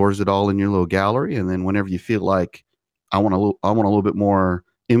 and it stores it all in your little gallery. And then whenever you feel like I want a little bit more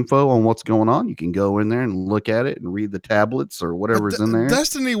info on what's going on, you can go in there and look at it and read the tablets or whatever's in there.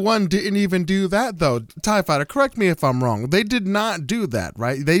 Destiny 1 didn't even do that though. TIE Fighter, correct me if I'm wrong. They did not do that,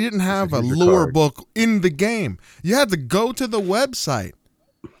 right? They didn't have a lore book in the game. You had to go to the website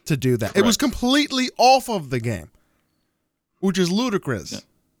to do that. Correct. It was completely off of the game, which is ludicrous.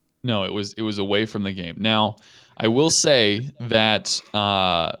 No, it was away from the game. Now, I will say that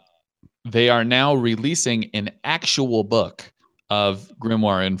they are now releasing an actual book of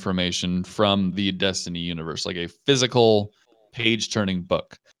grimoire information from the Destiny universe, like a physical page-turning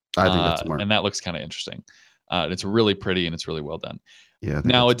book. I think that's smart. And that looks kind of interesting. It's really pretty and it's really well done. Yeah.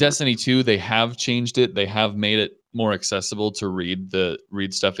 Now with Destiny 2, they have changed it. They have made it more accessible to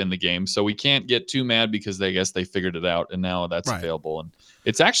read stuff in the game. So we can't get too mad because I guess they figured it out and now that's available. And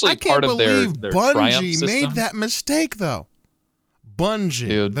it's actually part of their Bungie made that mistake though. Bungie,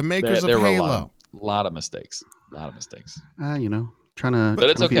 dude, the makers of Halo. A lot of mistakes. Trying to but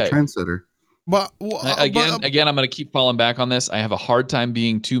it's okay. Be a trendsetter. But again, I'm going to keep falling back on this. I have a hard time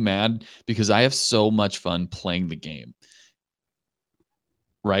being too mad because I have so much fun playing the game.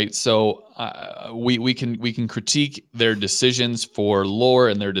 Right, so we can critique their decisions for lore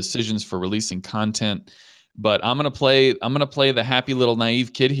and their decisions for releasing content, but I'm gonna play the happy little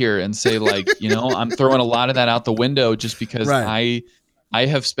naive kid here and say like I'm throwing a lot of that out the window just because I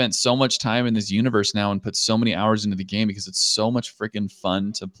have spent so much time in this universe now and put so many hours into the game because it's so much freaking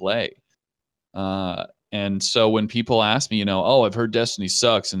fun to play. And so when people ask me, oh, I've heard Destiny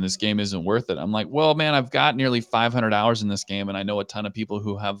sucks and this game isn't worth it, I'm like, well, man, I've got nearly 500 hours in this game, and I know a ton of people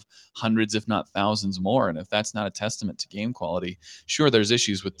who have hundreds, if not thousands more. And if that's not a testament to game quality, sure, there's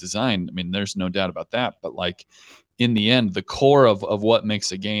issues with design. I mean, there's no doubt about that. But like in the end, the core of what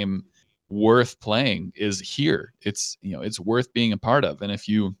makes a game worth playing is here. It's worth being a part of. And if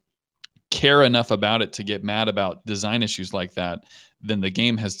you care enough about it to get mad about design issues like that, then the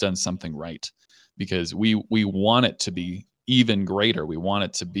game has done something right, because we want it to be even greater. We want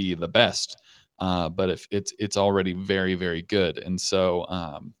it to be the best. But if it's already very, very good. And so,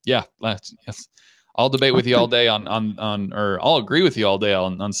 yes, I'll debate with you all day on or I'll agree with you all day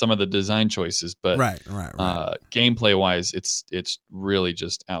on some of the design choices, but right. Gameplay wise, it's really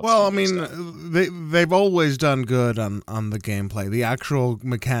just out. Well, I mean, they've always done good on the gameplay. The actual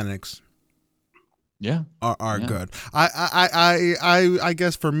mechanics, are good. I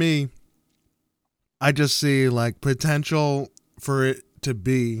guess for me, I just see like potential for it to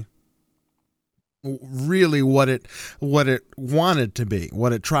be really what it wanted to be,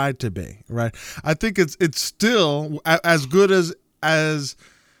 what it tried to be, right? I think it's still as good as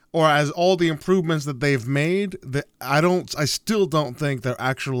all the improvements that they've made. That I still don't think they're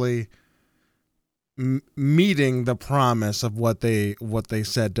actually meeting the promise of what they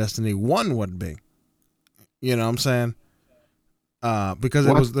said Destiny 1 would be. You know what I'm saying? Because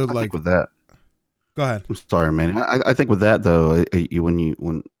it was like with that. Go ahead. I'm sorry, man. I think with that though,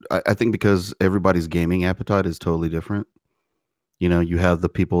 I think because everybody's gaming appetite is totally different. You have the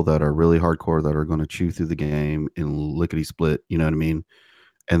people that are really hardcore that are going to chew through the game in lickety split. You know what I mean?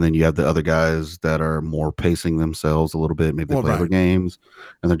 And then you have the other guys that are more pacing themselves a little bit. Maybe they play other games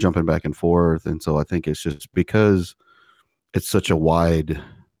and they're jumping back and forth. And so I think it's just because it's such a wide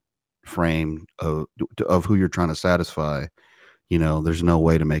frame of who you're trying to satisfy. There's no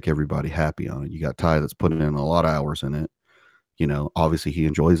way to make everybody happy on it. You got Ty that's putting in a lot of hours in it. Obviously he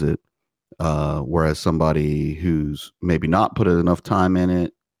enjoys it. Whereas somebody who's maybe not put enough time in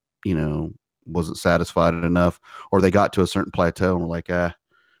it, wasn't satisfied enough, or they got to a certain plateau and were like,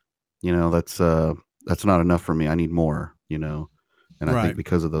 that's not enough for me. I need more, And I think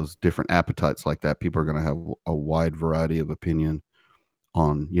because of those different appetites like that, people are going to have a wide variety of opinion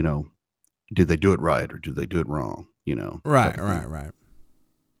on, do they do it right or do they do it wrong? Right.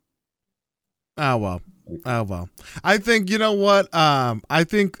 Oh well. I think what. I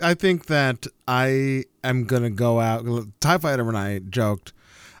think that I am gonna go out. TIE Fighter and I joked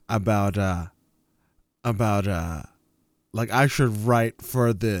about like I should write for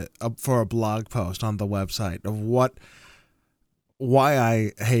a blog post on the website of why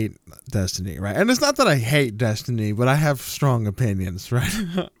I hate Destiny, right? And it's not that I hate Destiny, but I have strong opinions, right,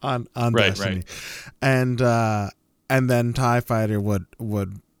 on Destiny, and then TIE Fighter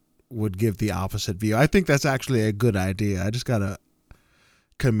would give the opposite view. I think that's actually a good idea. I just gotta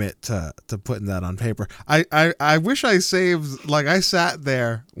commit to putting that on paper. I wish I saved, like I sat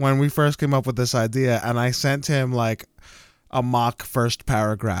there when we first came up with this idea and I sent him like a mock first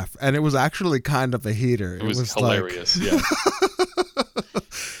paragraph, and it was actually kind of a heater. It was hilarious. Yeah.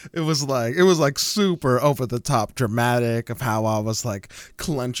 It was like super over the top dramatic of how I was like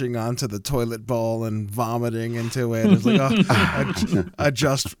clenching onto the toilet bowl and vomiting into it. It was like, I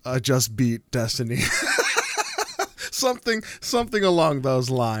just beat Destiny. something along those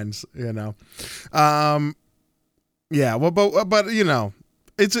lines, Yeah. Well, but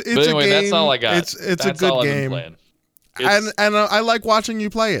it's a game. That's all I got. It's a good game. And I like watching you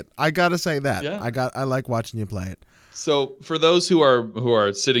play it. I gotta say that. Yeah. I like watching you play it. So for those who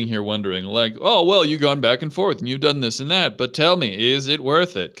are sitting here wondering, like, oh well, you've gone back and forth and you've done this and that, but tell me, is it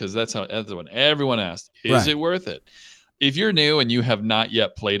worth it? Because that's what everyone asked. Is it worth it? If you're new and you have not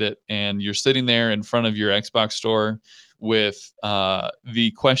yet played it, and you're sitting there in front of your Xbox store with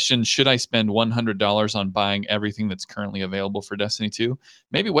the question, should I spend $100 on buying everything that's currently available for Destiny 2?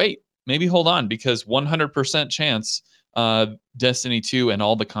 Maybe wait. Maybe hold on, because 100% chance Destiny 2 and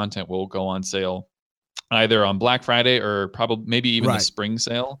all the content will go on sale either on Black Friday or probably maybe even the spring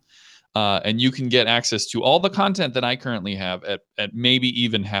sale. And you can get access to all the content that I currently have at maybe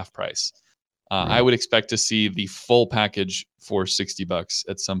even half price. I would expect to see the full package for $60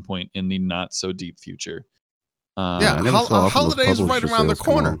 at some point in the not so deep future. Holidays right around the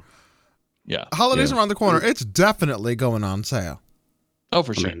corner. Yeah. Holidays around the corner. It's definitely going on sale. Oh,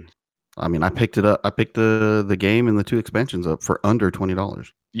 for sure. I mean, I picked it up. I picked the game and the 2 expansions up for under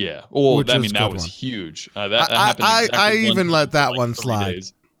 $20. Yeah. Well, that was huge. That happened I even let that one slide.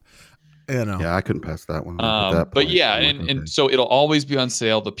 days. Yeah, I couldn't pass that one. At that point, but yeah, and so it'll always be on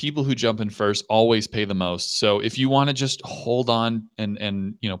sale. The people who jump in first always pay the most. So if you want to just hold on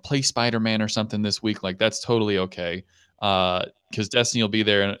and play Spider-Man or something this week, like that's totally okay. Because Destiny will be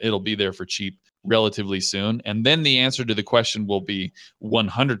there and it'll be there for cheap relatively soon. And then the answer to the question will be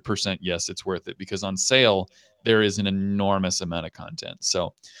 100% yes, it's worth it, because on sale there is an enormous amount of content.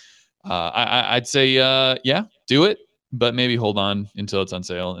 So I'd say yeah, do it, but maybe hold on until it's on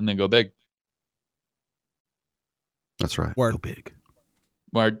sale and then go big. That's right. Word. Go big.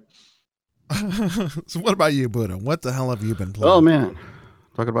 Word. So what about you, Buddha? What the hell have you been playing? Oh man,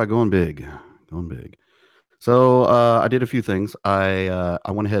 talking about going big. So I did a few things. I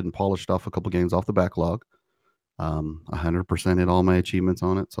went ahead and polished off a couple games off the backlog. 100% hit all my achievements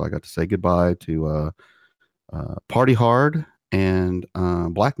on it. So I got to say goodbye to Party Hard and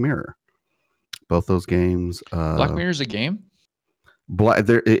Black Mirror. Both those games. Black Mirror is a game?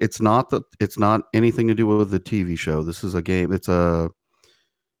 It's not anything to do with the TV show. This is a game. It's not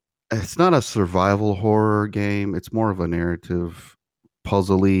a survival horror game. It's more of a narrative,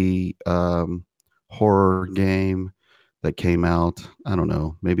 puzzly horror game that came out, I don't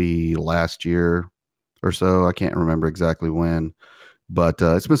know, maybe last year or so. I can't remember exactly when, but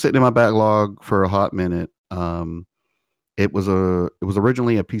it's been sitting in my backlog for a hot minute. It was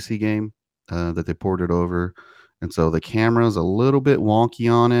originally a PC game that they ported over. And so the camera's a little bit wonky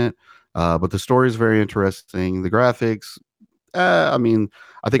on it, but the story is very interesting. The graphics, I mean,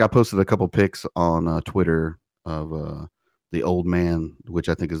 I think I posted a couple pics on Twitter of the old man, which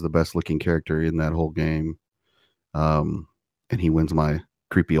I think is the best looking character in that whole game. And he wins my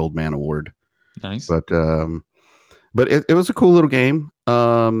creepy old man award. Nice. But it was a cool little game.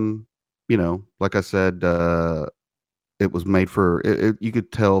 Like I said, it was made for it. You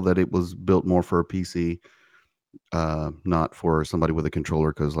could tell that it was built more for a PC. Not for somebody with a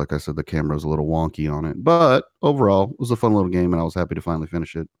controller, because like I said, the camera was a little wonky on it, but overall it was a fun little game and I was happy to finally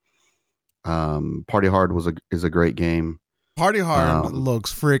finish it. Party Hard is a great game. Party Hard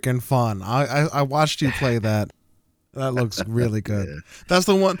looks freaking fun. I watched you play that. That looks really good. Yeah. That's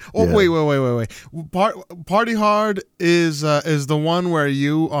the one. Oh, yeah. Wait. Party Hard is the one where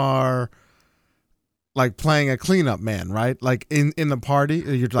you are like playing a cleanup man, right? Like in the party,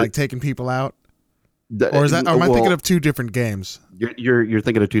 you're like taking people out. Or is that? Or am I thinking of two different games? You're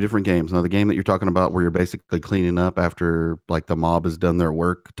thinking of two different games. Now, the game that you're talking about, where you're basically cleaning up after like the mob has done their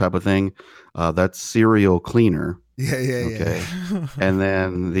work, type of thing, that's Serial Cleaner. Yeah. Okay. And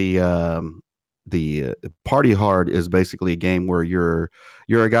then the Party Hard is basically a game where you're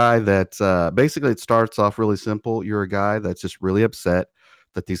a guy that basically, it starts off really simple. You're a guy that's just really upset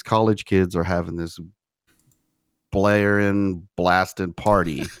that these college kids are having this blaring, blasted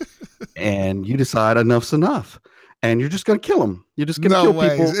party, and you decide enough's enough, and you're just gonna kill them. You're just gonna kill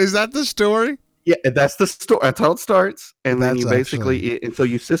people. Is that the story? Yeah, that's the story. That's how it starts. And then you basically, and so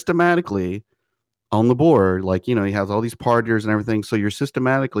you systematically on the board, like, he has all these partiers and everything. So you're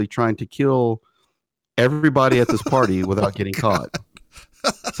systematically trying to kill everybody at this party without getting caught.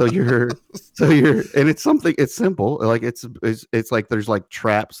 So you're, and it's simple. Like it's like there's like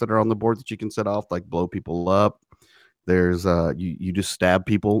traps that are on the board that you can set off, like blow people up. There's you just stab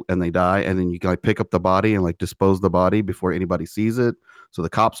people and they die, and then you can like pick up the body and like dispose the body before anybody sees it, so the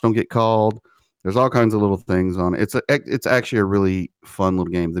cops don't get called. There's all kinds of little things on it. It's actually a really fun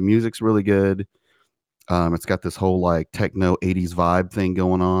little game. The music's really good. It's got this whole like techno 80s vibe thing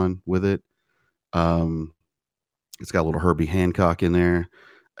going on with it. It's got a little Herbie Hancock in there.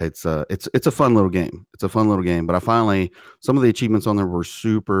 It's a fun little game. But some of the achievements on there were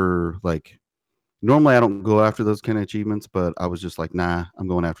super like. Normally, I don't go after those kind of achievements, but I was just like, nah, I'm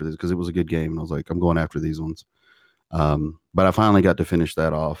going after this because it was a good game. And I was like, I'm going after these ones. But I finally got to finish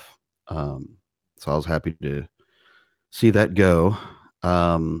that off. So I was happy to see that go.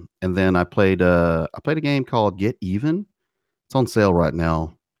 And then I played a game called Get Even. It's on sale right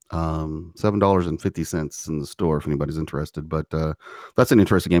now. $7.50 in the store if anybody's interested. But that's an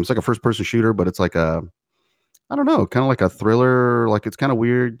interesting game. It's like a first-person shooter, but it's like I don't know, kind of like a thriller. Like, it's kind of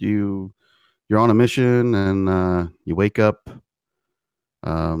weird. You're on a mission and you wake up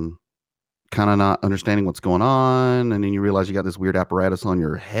kind of not understanding what's going on, and then you realize you got this weird apparatus on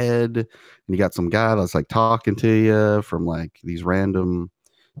your head, and you got some guy that's like talking to you from like these random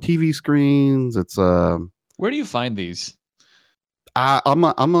TV screens. It's where do you find these? I'm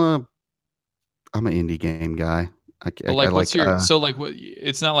an indie game guy. It's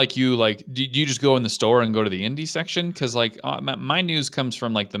not like you like. Do you just go in the store and go to the indie section? Because like my news comes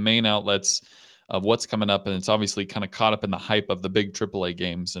from like the main outlets of what's coming up, and it's obviously kind of caught up in the hype of the big AAA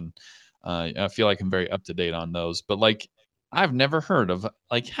games, and I feel like I'm very up to date on those. But like, I've never heard of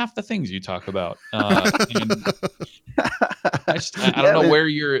like half the things you talk about. I don't know where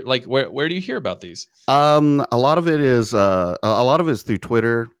you're like, where do you hear about these? A lot of it is through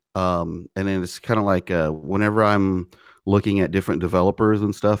Twitter. And then it's kind of like whenever I'm looking at different developers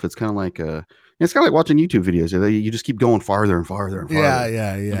and stuff, it's kind of like watching YouTube videos. You just keep going farther and farther and farther.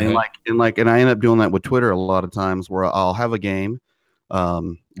 Yeah. And I end up doing that with Twitter a lot of times, where I'll have a game,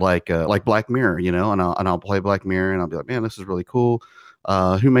 like Black Mirror, and I'll play Black Mirror, and I'll be like, man, this is really cool.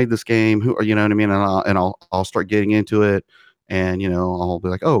 Who made this game? Who, you know what I mean? And I'll start getting into it, and I'll be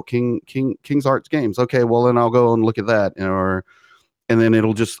like, oh, King's Arts Games. Okay, well then I'll go and look at that, and then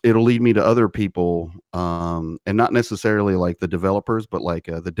it'll lead me to other people, and not necessarily like the developers, but like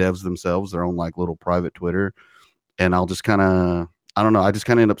the devs themselves, their own like little private Twitter. And I'll just kind of, I don't know, I just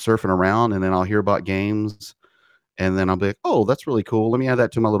kind of end up surfing around, and then I'll hear about games, and then I'll be like, oh, that's really cool. Let me add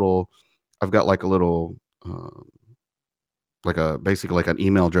that to my little, I've got like a little, basically like an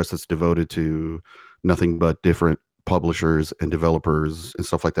email address that's devoted to nothing but different publishers and developers and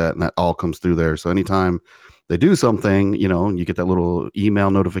stuff like that. And that all comes through there. So anytime they do something, you get that little email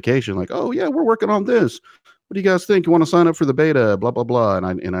notification like, oh yeah, we're working on this. What do you guys think? You want to sign up for the beta? Blah, blah, blah.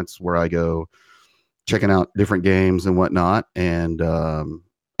 And that's where I go checking out different games and whatnot. And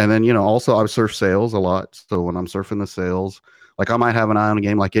then, also I surf sales a lot. So when I'm surfing the sales, like I might have an eye on a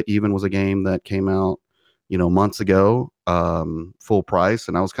game, like It Even was a game that came out, months ago, full price.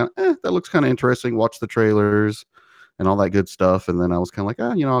 And I was kind of, that looks kind of interesting. Watch the trailers and all that good stuff. And then I was kind of like,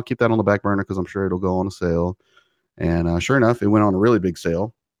 I'll keep that on the back burner because I'm sure it'll go on a sale. And sure enough, it went on a really big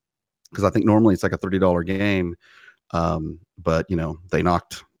sale, because I think normally it's like a $30 game. But, they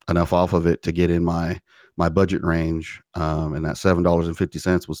knocked enough off of it to get in my budget range. And that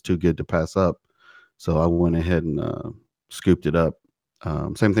 $7.50 was too good to pass up. So I went ahead and scooped it up.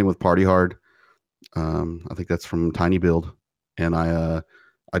 Same thing with Party Hard. I think that's from Tiny Build. And I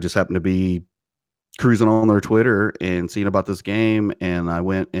just happened to be cruising on their Twitter and seeing about this game, and I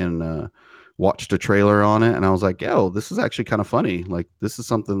went and watched a trailer on it, and I was like, "Yo, this is actually kind of funny. Like, this is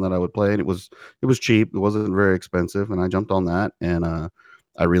something that I would play." And it was cheap; it wasn't very expensive, and I jumped on that, and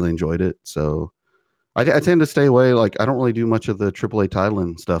I really enjoyed it. So I tend to stay away. Like, I don't really do much of the AAA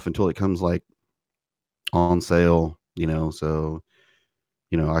titling stuff until it comes like on sale. So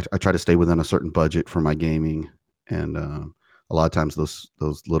I try to stay within a certain budget for my gaming, and a lot of times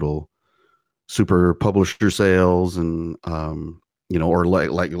those little super publisher sales and or like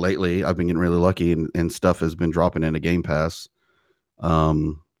lately I've been getting really lucky, and stuff has been dropping into Game Pass.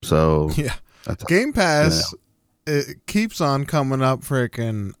 So yeah, Game Pass, it keeps on coming up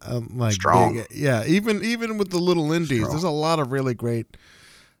freaking like strong. Big, yeah, even with the little indies, strong. There's a lot of really great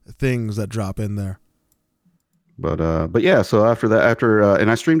things that drop in there. But yeah, so after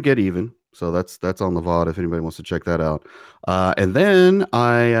and I streamed Get Even. So that's on the VOD if anybody wants to check that out. And then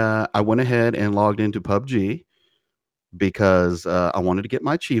I went ahead and logged into PUBG because I wanted to get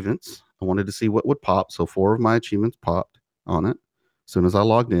my achievements. I wanted to see what would pop. So 4 of my achievements popped on it as soon as I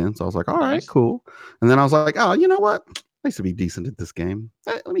logged in. So I was like, all right, cool. And then I was like, oh, you know what? I used to be decent at this game.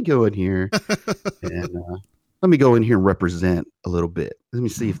 Let me go in here and let me go in here and represent a little bit. Let me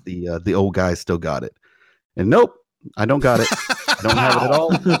see if the old guy still got it. And nope, I don't got it. I don't have it at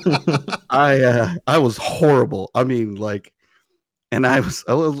all. I was horrible. I mean, like, and I was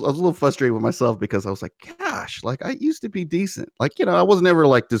a little frustrated with myself because I was like, gosh, like I used to be decent. Like, I wasn't ever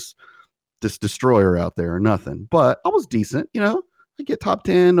like this destroyer out there or nothing, but I was decent. I get top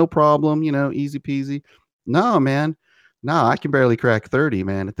 10, no problem. Easy peasy. No, man, no, I can barely crack 30,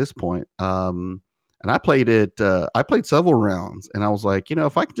 man, at this point. And I played it. I played several rounds, and I was like,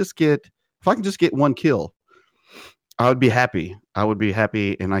 if I can just get one kill, I would be happy.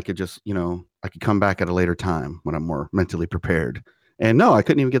 And I could just, I could come back at a later time when I'm more mentally prepared. And no, I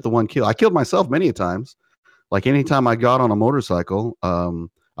couldn't even get the one kill. I killed myself many a times. Like anytime I got on a motorcycle,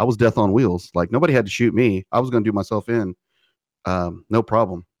 I was death on wheels. Like nobody had to shoot me. I was going to do myself in. No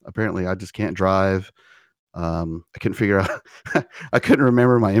problem. Apparently I just can't drive. I couldn't figure out, I couldn't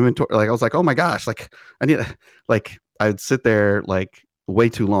remember my inventory. Like I was like, oh my gosh, like I'd sit there like way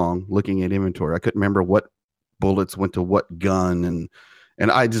too long looking at inventory. I couldn't remember what bullets went to what gun,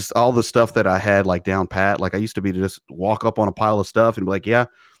 and I just, all the stuff that I had like down pat. Like I used to be to just walk up on a pile of stuff and be like, yeah,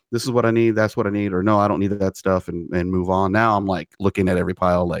 this is what I need, that's what I need, or no, I don't need that stuff, and move on. Now I'm like looking at every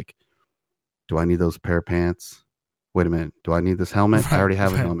pile like, do I need those pair of pants? Wait a minute, do I need this helmet? I already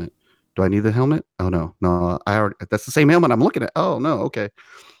have a helmet. Do I need the helmet? Oh no, I already, that's the same helmet I'm looking at. Oh no, okay.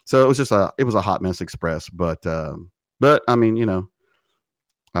 So it was just it was a hot mess express, but I mean,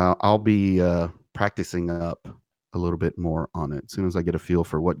 I'll be practicing up a little bit more on it as soon as I get a feel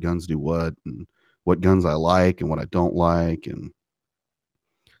for what guns do what and what guns I like and what I don't like, and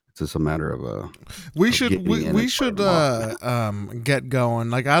it's just a matter of we should get going.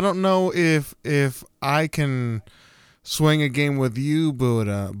 Like, I don't know if I can swing a game with you,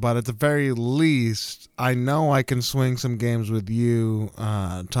 Buddha, but at the very least, I know I can swing some games with you,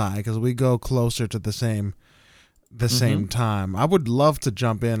 Ty, because we go closer to the same time. I would love to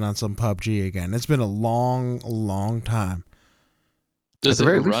jump in on some PUBG again. It's been a long time. Does it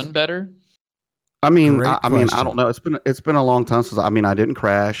run better? I mean, I don't know. It's been a long time since. I didn't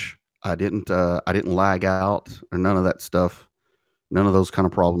crash. I didn't lag out or none of that stuff. None of those kind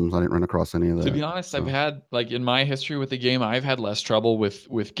of problems. I didn't run across any of that. To be honest, I've had, like, in my history with the game, I've had less trouble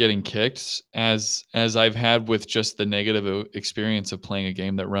with getting kicked as I've had with just the negative experience of playing a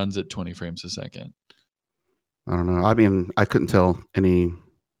game that runs at 20 frames a second. I don't know. I mean, I couldn't tell any.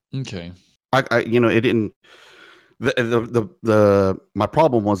 Okay. It didn't. My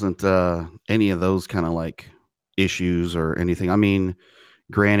problem wasn't any of those kind of like issues or anything. I mean,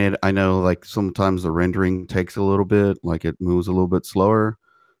 granted, I know like sometimes the rendering takes a little bit, like it moves a little bit slower.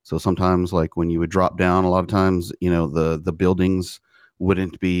 So sometimes, like when you would drop down, a lot of times, the buildings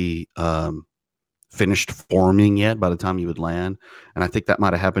wouldn't be finished forming yet by the time you would land. And I think that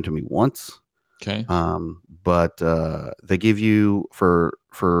might have happened to me once. Okay. But they give you for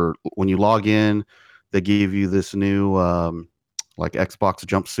when you log in, they give you this new like Xbox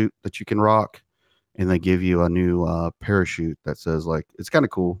jumpsuit that you can rock, and they give you a new parachute that says, like, it's kind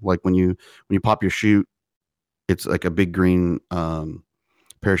of cool. Like when you pop your chute, it's like a big green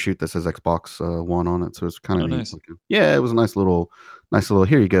parachute that says Xbox One on it. So it's kind of neat. Nice. Yeah, it was a nice little.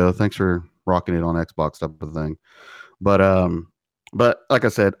 Here you go. Thanks for rocking it on Xbox type of thing. But like I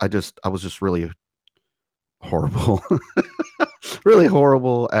said, I was just really horrible, really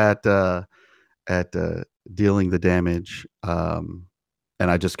horrible at dealing the damage. And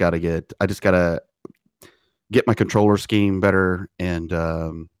I just gotta get my controller scheme better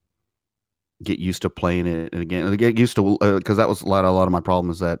and get used to playing it. And again, get used to, because that was a lot of my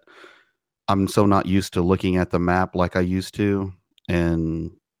problem, is that I'm so not used to looking at the map like I used to.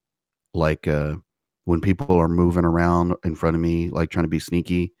 And like when people are moving around in front of me, like trying to be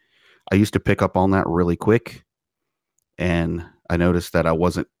sneaky, I used to pick up on that really quick. And I noticed that I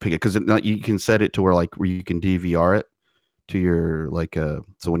wasn't picking, because you can set it to where you can DVR it to your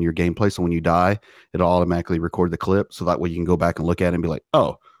so when your gameplay, so when you die, it'll automatically record the clip, so that way you can go back and look at it and be like,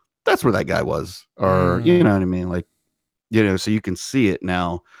 oh, that's where that guy was, or you know what I mean, so you can see it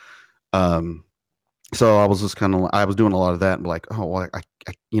now. So I was just I was doing a lot of that and be like, oh, well, I'd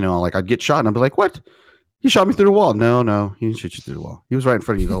get shot and I'd be like, what? He shot me through the wall. No, he didn't shoot you through the wall. He was right in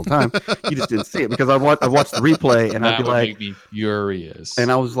front of you the whole time. You just didn't see it, because I watched the replay and I'd be like, make me furious. And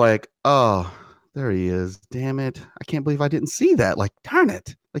I was like, oh, there he is. Damn it. I can't believe I didn't see that. Like, darn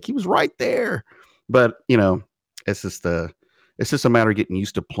it. Like, he was right there. But, it's just a matter of getting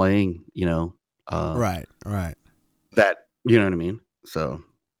used to playing, right. That, you know what I mean? So,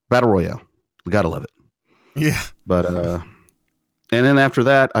 Battle Royale. We got to love it. Yeah. But, and then after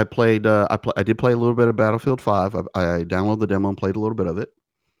that, I played. I did play a little bit of Battlefield 5. I downloaded the demo and played a little bit of it.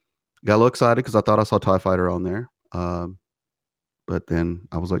 Got a little excited because I thought I saw TIE Fighter on there. But then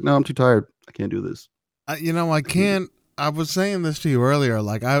I was like, no, I'm too tired. I can't do this. I can't. I was saying this to you earlier.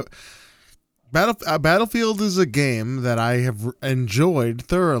 Like, Battlefield is a game that I have enjoyed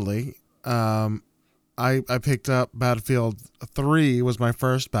thoroughly. I picked up Battlefield 3 was my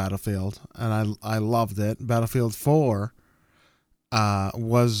first Battlefield, and I loved it. Battlefield 4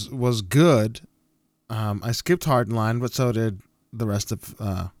 was good. I skipped Hardline, but so did the rest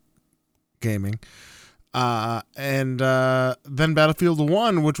of gaming. And then Battlefield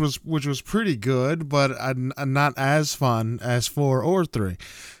 1, which was pretty good, but not as fun as 4 or 3.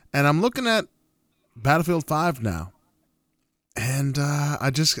 And I'm looking at Battlefield 5 now, and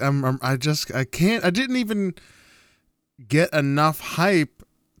I didn't even get enough hype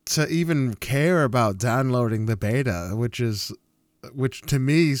to even care about downloading the beta, which to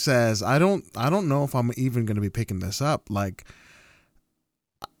me says I don't know if I'm even going to be picking this up. Like,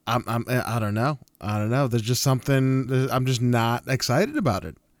 I don't know. There's just something. I'm just not excited about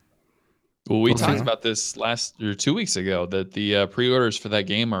it. Well, we talked about this 2 weeks ago, that the pre-orders for that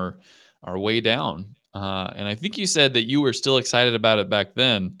game are way down. And I think you said that you were still excited about it back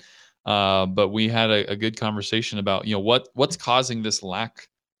then. But we had a good conversation about, what's causing this lack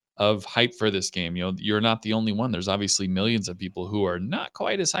of hype for this game. You're not the only one. There's obviously millions of people who are not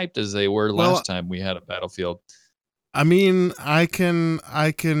quite as hyped as they were last time we had a Battlefield. I mean, I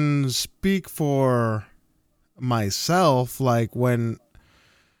can speak for myself. Like, when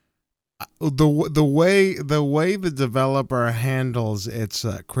the way the developer handles its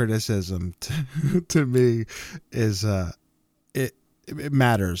criticism to me is it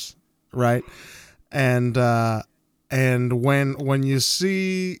matters, right? And when you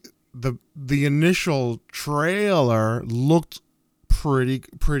see the initial trailer looked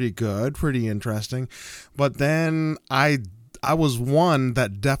pretty good, pretty interesting, but then I was one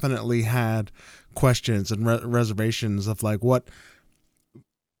that definitely had questions and reservations of like, what,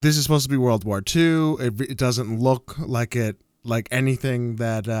 this is supposed to be World War II. It doesn't look like anything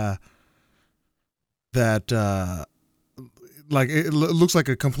that like it looks like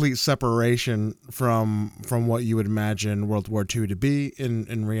a complete separation from what you would imagine World War II to be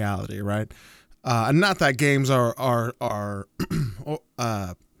in reality, right? And not that games are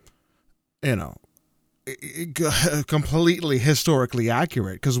you know, completely historically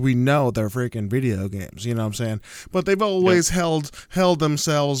accurate, because we know they're freaking video games, you know what I'm saying? But they've always held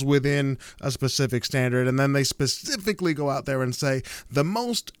themselves within a specific standard, and then they specifically go out there and say the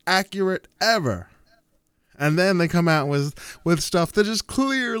most accurate ever, and then they come out with stuff that is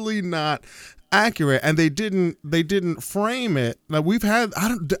clearly not accurate, and they didn't frame it. Now we've had I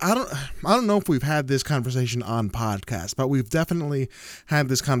don't know if we've had this conversation on podcast, but we've definitely had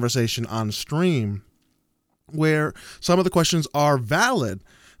this conversation on stream, where some of the questions are valid.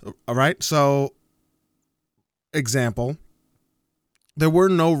 All right. So, example, there were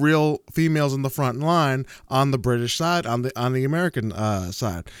no real females in the front line on the British side, on the American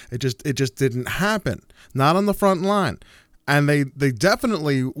side. It just didn't happen. Not on the front line. And they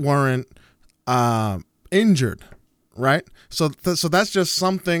definitely weren't injured, right? So that's just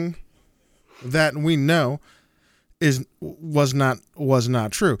something that we know was not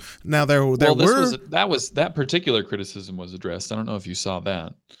true. Now that particular criticism was addressed. I don't know if you saw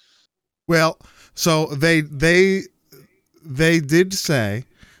that. Well, so they did say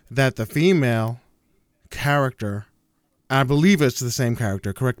that the female character, I believe it's the same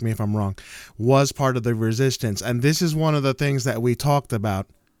character, correct me if I'm wrong, was part of the resistance. And this is one of the things that we talked about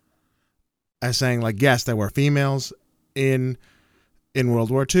as saying, like, yes, there were females in World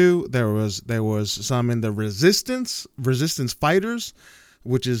War II. There was some in the resistance fighters,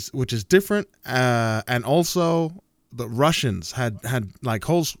 which is different, and also the Russians had like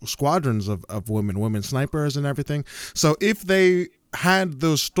whole squadrons of women snipers and everything. So if they had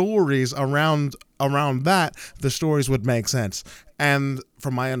those stories around that, the stories would make sense. And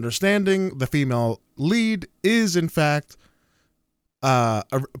from my understanding, the female lead is in fact a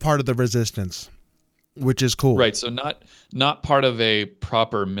part of the resistance, which is cool. Right. So not part of a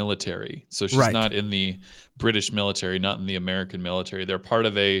proper military. So she's not in the British military, not in the American military. They're part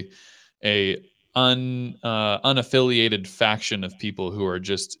of a unaffiliated faction of people who are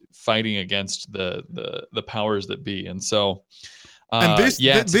just fighting against the powers that be. And so, and this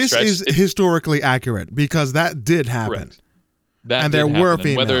is historically accurate, because that did happen. Correct. And there were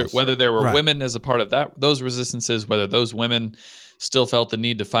females. Whether there were women as a part of those resistances, whether those women still felt the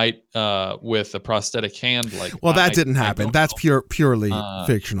need to fight with a prosthetic hand, that didn't happen. That's purely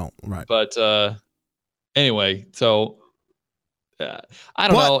fictional, right? But anyway, so I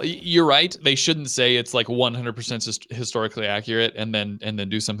don't know. You're right. They shouldn't say it's like 100% historically accurate and then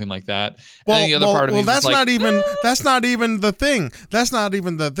do something like that. Well, and the other part of me that's not even the thing. That's not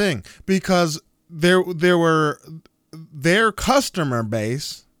even the thing, because there were their customer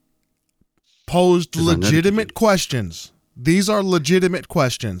base posed legitimate questions. These are legitimate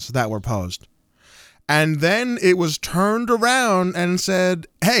questions that were posed. And then it was turned around and said,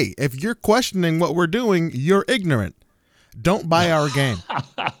 hey, if you're questioning what we're doing, you're ignorant. Don't buy our game.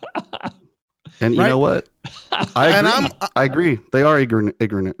 And you know what? I agree. They are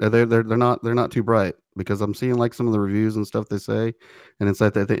ignorant. They're not too bright, because I'm seeing like some of the reviews and stuff they say, and it's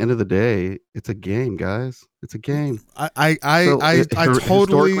like at the end of the day, it's a game, guys. It's a game. I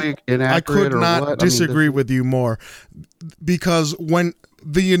totally could not disagree with you more, because when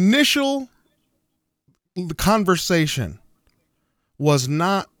the initial conversation was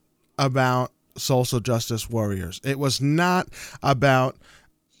not about social justice warriors, it was not about,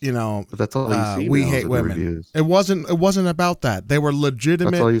 but that's all you see. We hate women. It wasn't about that. They were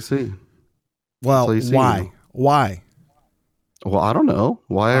legitimate. That's all you see. Well, why? Well, I don't know.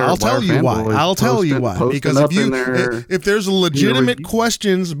 I'll tell you why. Because if there's legitimate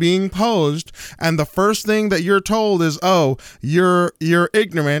questions being posed, and the first thing that you're told is, "Oh, you're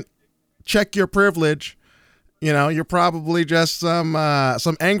ignorant. Check your privilege." You're probably just some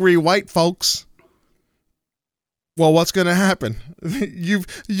angry white folks. Well, what's going to happen? You've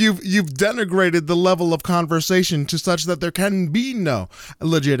denigrated the level of conversation to such that there can be no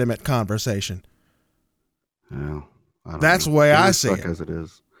legitimate conversation. Yeah, that's the way I see it. As it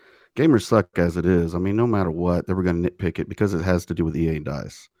is, gamers suck as it is. I mean, no matter what, they were going to nitpick it because it has to do with EA and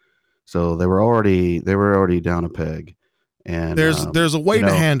DICE. So they were already down a peg. And there's a way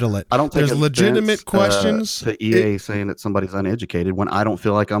to handle it. I don't think there's legitimate questions to EA saying that somebody's uneducated when I don't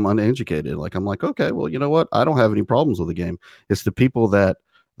feel like I'm uneducated. Like, I'm like, okay, well, you know what? I don't have any problems with the game. It's the people that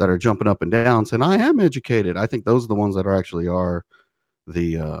are jumping up and down saying I am educated. I think those are the ones that are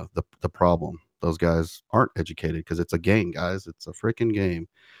the problem. Those guys aren't educated because it's a game, guys. It's a freaking game.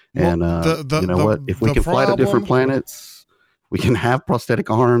 And you know what? If we can fly to different planets, we can have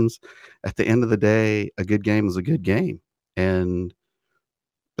prosthetic arms. At the end of the day, a good game is a good game. And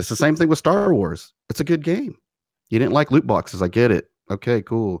it's the same thing with Star Wars. It's a good game. You didn't like loot boxes. I get it. Okay,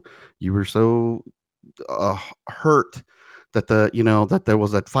 cool. You were so hurt that that there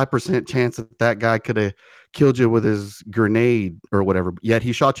was a 5% chance that guy could have killed you with his grenade or whatever. Yet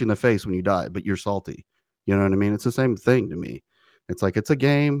he shot you in the face when you died, but you're salty. You know what I mean? It's the same thing to me. It's like, it's a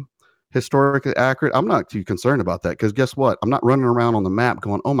game, historically accurate. I'm not too concerned about that because guess what? I'm not running around on the map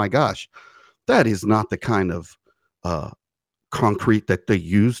going, oh my gosh, that is not the kind of concrete that they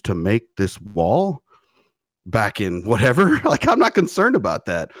used to make this wall back in whatever. Like, I'm not concerned about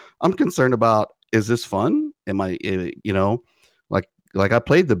that. I'm concerned about, is this fun? Am I, like I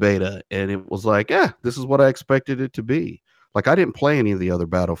played the beta and it was like, yeah, this is what I expected it to be. Like, I didn't play any of the other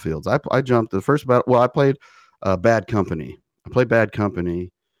Battlefields. I jumped the first battle. Well, I played Bad Company. I played Bad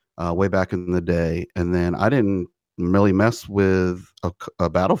Company way back in the day. And then I didn't really mess with a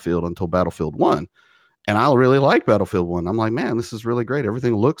Battlefield until Battlefield 1. And I really like Battlefield 1. I'm like, man, this is really great.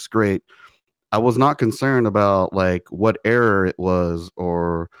 Everything looks great. I was not concerned about like what error it was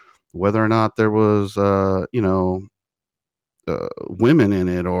or whether or not there was, women in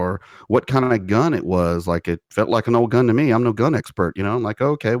it or what kind of gun it was. Like, it felt like an old gun to me. I'm no gun expert, I'm like,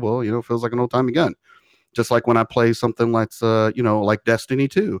 okay, well, it feels like an old timey gun. Just like when I play something like, like Destiny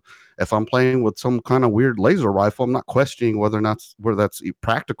 2, if I'm playing with some kind of weird laser rifle, I'm not questioning whether that's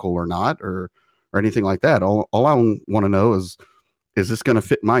practical or not, or anything like that. All I want to know is this going to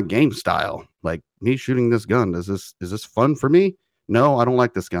fit my game style? Like, me shooting this gun, is this fun for me? No, I don't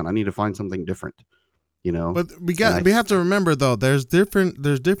like this gun. I need to find something different. But we have to remember though, there's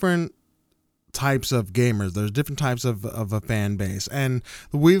different types of gamers. There's different types of a fan base, and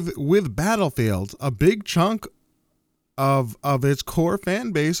with Battlefield, a big chunk of its core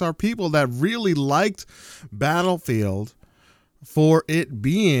fan base are people that really liked Battlefield for it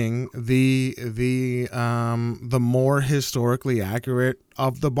being the more historically accurate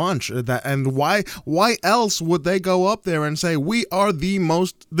of the bunch. And why else would they go up there and say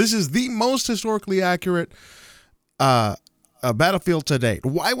this is the most historically accurate Battlefield to date?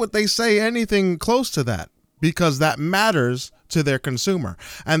 Why would they say anything close to that? Because that matters to their consumer.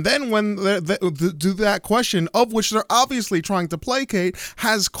 And then when they do that question, of which they're obviously trying to placate,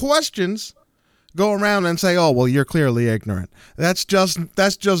 has questions, go around and say, oh, well, you're clearly ignorant. That's just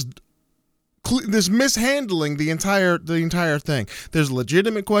this mishandling the entire thing. There's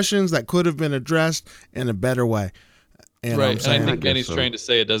legitimate questions that could have been addressed in a better way. Right. And I think Benny's trying to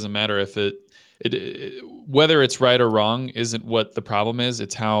say it doesn't matter if it whether it's right or wrong isn't what the problem is.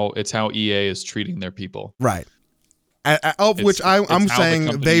 It's how EA is treating their people. Right. Which I'm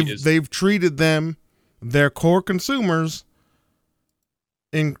saying they've treated them, their core consumers,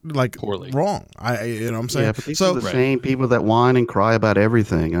 in like poorly. Wrong. What I'm saying? Yeah, but these are the same people that whine and cry about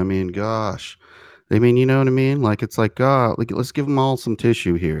everything. I mean, gosh. I mean, you know what I mean? Like, it's like, God, like, let's give them all some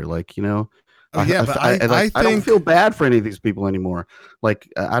tissue here. Like, I don't feel bad for any of these people anymore. Like,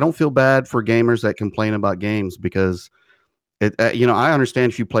 I don't feel bad for gamers that complain about games because it, I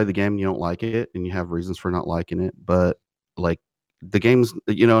understand if you play the game and you don't like it and you have reasons for not liking it, but like the game's,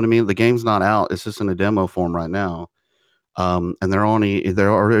 you know what I mean? The game's not out. It's just in a demo form right now. And they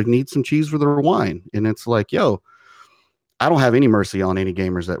already need some cheese for their wine. And it's like, yo, I don't have any mercy on any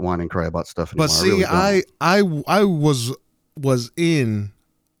gamers that whine and cry about stuff anymore. But see, I was in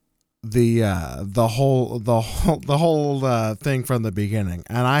the whole thing from the beginning,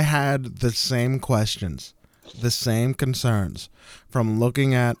 and I had the same questions, the same concerns from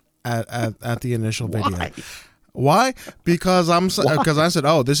looking at the initial video. Why? Because I said,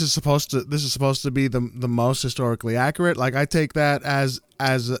 oh, this is supposed to be the most historically accurate. Like, I take that as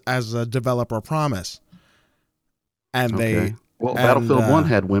a developer promise. And Battlefield 1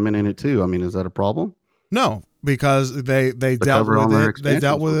 had women in it too. I mean, is that a problem? No, because they dealt with it. They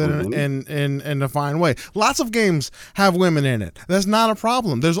dealt with it in a fine way. Lots of games have women in it. That's not a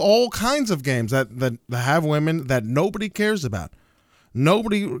problem. There's all kinds of games that have women that nobody cares about.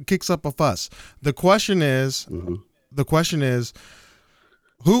 Nobody kicks up a fuss. The question is,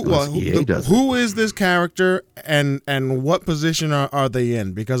 Who is this character, and what position are they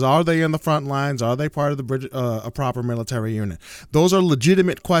in? Because are they in the front lines? Are they part of a proper military unit? Those are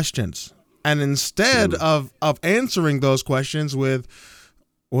legitimate questions. And instead of answering those questions there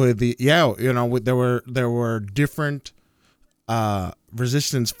were different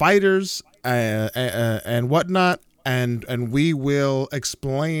resistance fighters and whatnot, and we will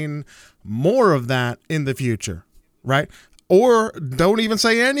explain more of that in the future, right? Or don't even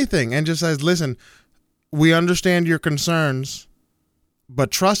say anything and just says, listen, we understand your concerns,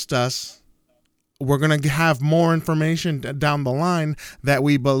 but trust us, we're going to have more information down the line that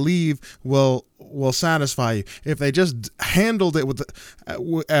we believe will satisfy you. If they just handled it with a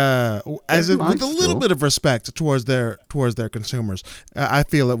little bit of respect towards their consumers, I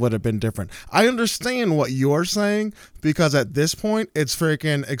feel it would have been different. I understand what you're saying, because at this point it's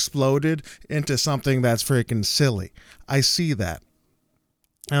freaking exploded into something that's freaking silly. I see that,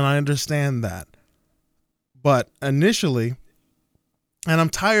 and I understand that, but initially. And I'm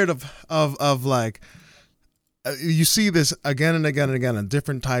tired of like, you see this again and again and again on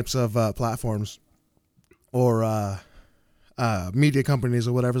different types of platforms or media companies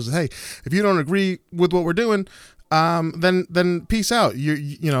or whatever. Say, hey, if you don't agree with what we're doing, then peace out.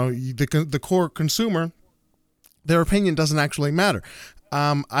 The core consumer, their opinion doesn't actually matter.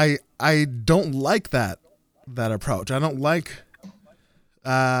 I don't like that approach. I don't like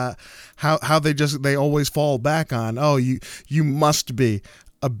how they always fall back on, oh, you must be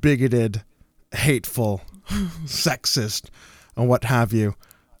a bigoted, hateful, sexist, and what have you,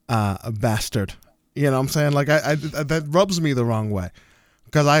 a bastard. You know what I'm saying? Like I that rubs me the wrong way,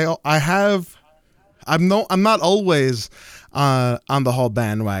 because I'm not always on the whole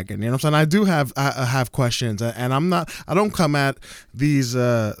bandwagon. You know what I'm saying? I do have questions, and I don't come at these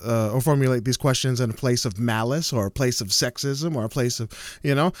or formulate these questions in a place of malice or a place of sexism or a place of,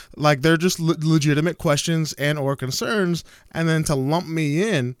 like, they're just legitimate questions and or concerns, and then to lump me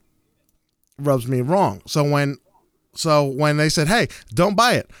in rubs me wrong. So when they said, hey, don't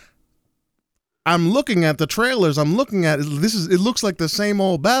buy it, I'm looking at the trailers, it looks like the same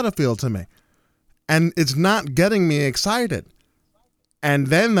old Battlefield to me. And it's not getting me excited. And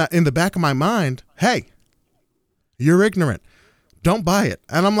then in the back of my mind, hey, you're ignorant. Don't buy it.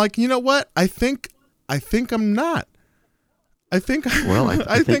 And I'm like, you know what? I think I'm not. I think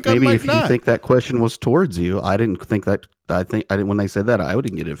maybe if you think that question was towards you, I didn't think that. I didn't when they said that, I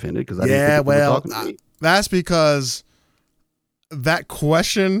wouldn't get offended because I didn't think they were talking to me. That's because that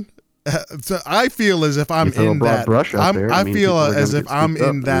question. So I feel as if I'm in that. I feel as if I'm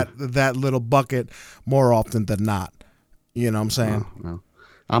in that little bucket more often than not. You know what I'm saying? No.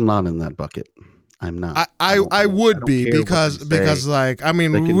 I'm not in that bucket. I'm not. I would be because like, I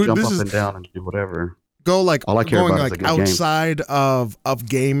mean, they can jump up and down and do whatever. Go like all I care going about like outside game. of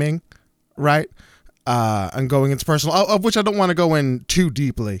gaming, right? And going into personal, of which I don't want to go in too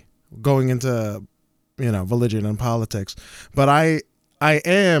deeply, going into religion and politics, but I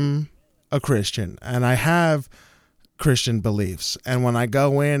am a Christian and I have Christian beliefs, and when I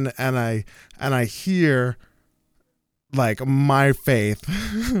go in and I hear like my faith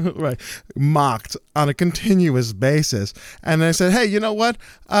right mocked on a continuous basis, and I said, hey, you know what,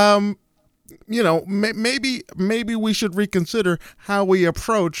 maybe we should reconsider how we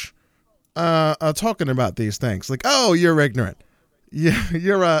approach talking about these things. Like, oh, you're ignorant,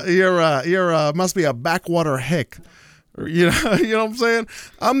 you're must be a backwater hick. You know what I'm saying?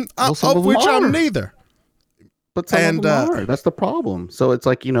 I'm neither. But some of them are. That's the problem. So it's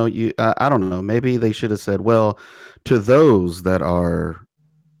like, I don't know. Maybe they should have said, well, to those that are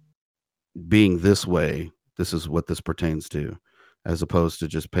being this way, this is what this pertains to, as opposed to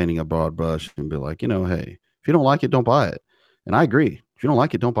just painting a broad brush and be like, hey, if you don't like it, don't buy it. And I agree. If you don't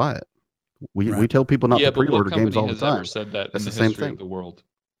like it, don't buy it. We tell people not to pre-order games all the time. Ever said that That's in the the same history thing. of the world?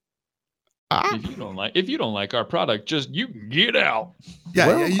 If you don't like our product, just you get out. Yeah,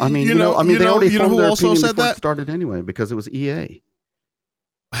 well, they already formed their opinion before it started anyway, because it was EA.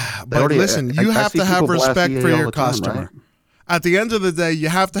 But listen, you have to have respect for your customer. Right? At the end of the day, you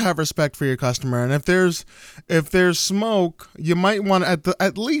have to have respect for your customer, and if there's smoke, you might want to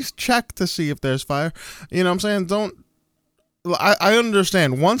at least check to see if there's fire. You know what I'm saying? I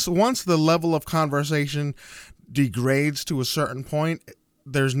understand once the level of conversation degrades to a certain point,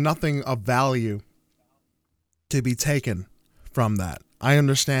 there's nothing of value to be taken from that. I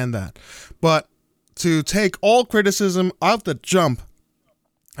understand that. But to take all criticism out the jump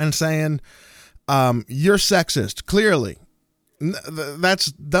and saying, you're sexist, clearly,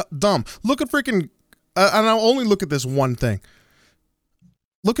 that's dumb. Look at freaking, and I'll only look at this one thing.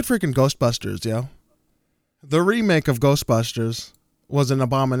 Look at freaking Ghostbusters, yo. The remake of Ghostbusters was an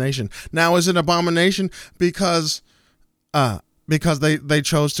abomination. Now, is it an abomination because they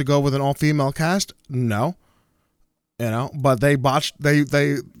chose to go with an all-female cast? No. But they botched.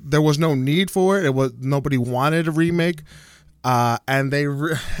 There was no need for it. It was nobody wanted a remake, and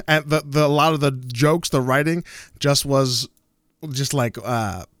a lot of the jokes, the writing, just was just like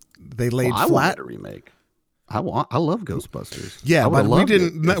they laid flat. I wanted a remake. I love Ghostbusters. Yeah, but we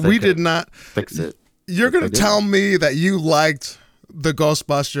didn't. We did not fix it. You're gonna tell me that you liked the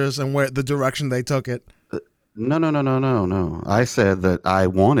Ghostbusters and where the direction they took it? No. I said that I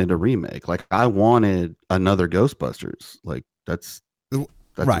wanted a remake. Like I wanted another Ghostbusters. Like that's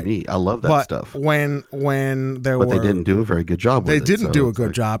right. Me. I love that stuff. When they didn't do a very good job with it. They didn't do a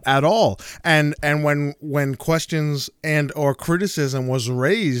good job at all. And when questions and or criticism was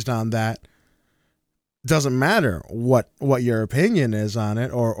raised on that, doesn't matter what your opinion is on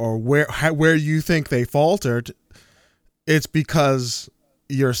it or where you think they faltered. It's because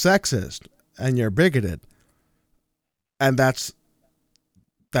you're sexist and you're bigoted. And that's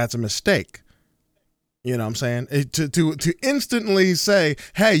a mistake. You know what I'm saying? To instantly say,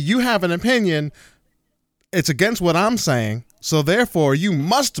 hey, you have an opinion, it's against what I'm saying, so therefore you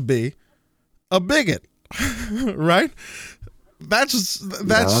must be a bigot. Right? That's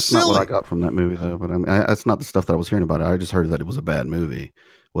silly. Not what I got from that movie, though. But I mean, that's not the stuff that I was hearing about it. I just heard that it was a bad movie. It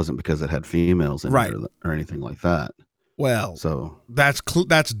wasn't because it had females in it or anything like that. Well, so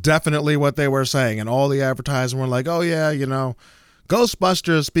that's definitely what they were saying, and all the advertising were like, "Oh yeah,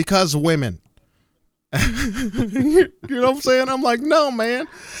 Ghostbusters because women." You know what I'm saying? I'm like, no, man.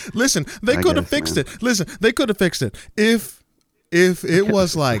 Listen, they could have fixed it. Listen, they could have fixed it if it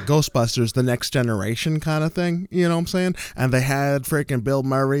was like Ghostbusters, the Next Generation kind of thing. You know what I'm saying? And they had freaking Bill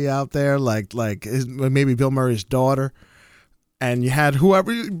Murray out there, like maybe Bill Murray's daughter. And you had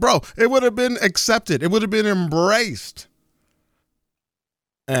whoever, bro, it would have been accepted. It would have been embraced.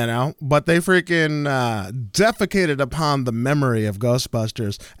 But they freaking defecated upon the memory of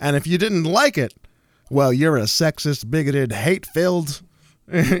Ghostbusters. And if you didn't like it, well, you're a sexist, bigoted, hate-filled,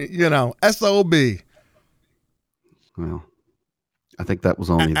 SOB. Well, I think that was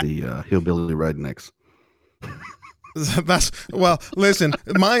only the hillbilly rednecks. Listen,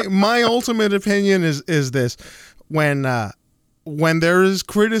 my ultimate opinion is this. When there is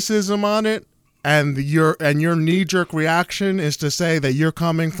criticism on it and your knee-jerk reaction is to say that you're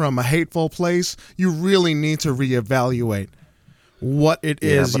coming from a hateful place, you really need to reevaluate what it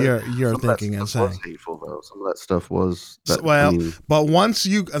is you're thinking and saying. Was hateful, though. Some of that stuff was. But once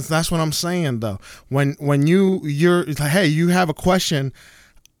that's what I'm saying, though. When you're like, hey, you have a question,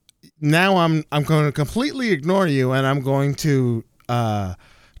 now I'm going to completely ignore you and I'm going to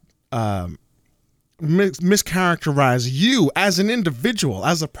mischaracterize you as an individual,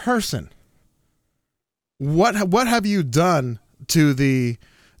 as a person. What have you done to the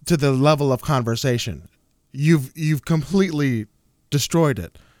level of conversation? You've completely destroyed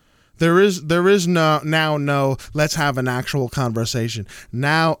it. There is no let's have an actual conversation.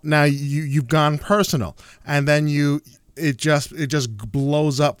 Now you've gone personal, and then it just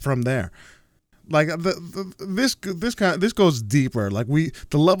blows up from there. Like this goes deeper. Like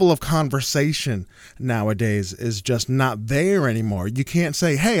the level of conversation nowadays is just not there anymore. You can't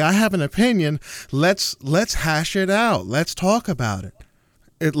say, "Hey, I have an opinion. Let's hash it out. Let's talk about it."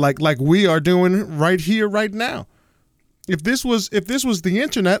 It like we are doing right here, right now. If this was the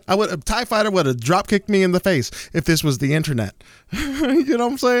internet, TIE Fighter would have drop kicked me in the face. If this was the internet, you know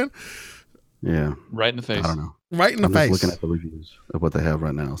what I'm saying? Yeah, right in the face. I don't know. Right in the face. I'm just looking at the reviews of what they have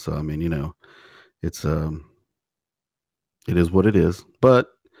right now. So I mean, it's it is what it is. But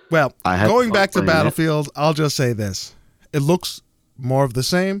going back to Battlefield, I'll just say this: it looks more of the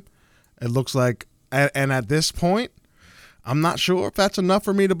same. It looks like, and at this point, I'm not sure if that's enough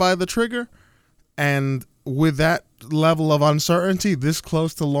for me to buy the trigger. And with that level of uncertainty, this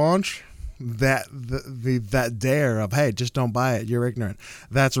close to launch, that dare of, hey, just don't buy it, you're ignorant,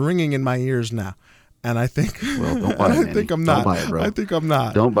 that's ringing in my ears now. And I think, don't buy it, I think I'm not. Don't buy it, bro. I think I'm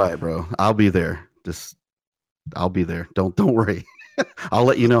not. Don't buy it, bro. I'll be there. I'll be there. Don't worry. I'll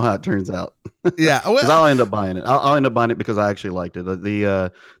let you know how it turns out. Yeah, I'll end up buying it. I'll end up buying it because I actually liked it.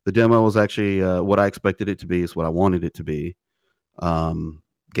 The demo was actually what I expected it to be. It's what I wanted it to be.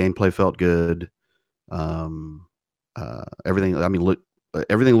 Gameplay felt good. Everything. I mean,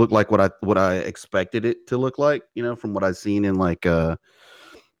 everything looked like what I expected it to look like. From what I've seen in like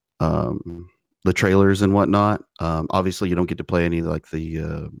the trailers and whatnot. Obviously, you don't get to play any like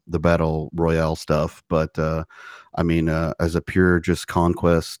the battle royale stuff, but I mean, as a pure just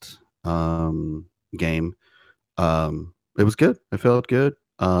conquest game, it was good. It felt good.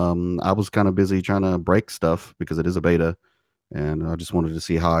 I was kind of busy trying to break stuff because it is a beta, and I just wanted to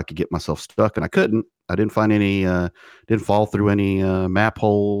see how I could get myself stuck, and I couldn't. I didn't find any, didn't fall through any map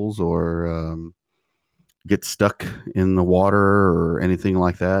holes or get stuck in the water or anything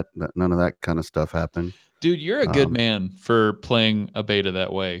like that. None of that kind of stuff happened. Dude, you're a good man for playing a beta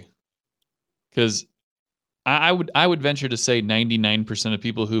that way. Because I would venture to say 99% of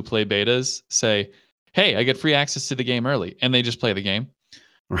people who play betas say, hey, I get free access to the game early, and they just play the game.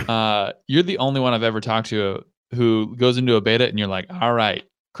 You're the only one I've ever talked to who goes into a beta and you're like, all right,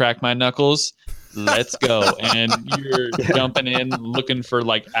 crack my knuckles, let's go. And you're jumping in looking for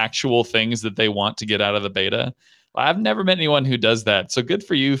like actual things that they want to get out of the beta. I've never met anyone who does that. So good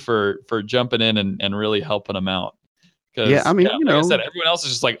for you for jumping in and really helping them out. Yeah, I mean, you know, like I said, everyone else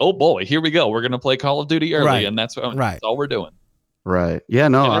is just like, oh boy, here we go. We're going to play Call of Duty early. And that's all we're doing. Right. Yeah,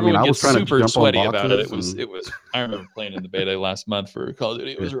 no, I mean, I was trying to jump sweaty on about it. It was, I remember playing in the beta last month for Call of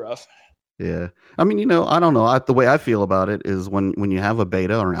Duty. It was rough. Yeah. I mean, you know, I don't know. The way I feel about it is when you have a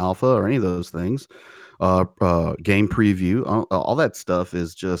beta or an alpha or any of those things, game preview, all that stuff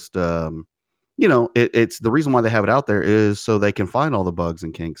is just, you know, it's the reason why they have it out there is so they can find all the bugs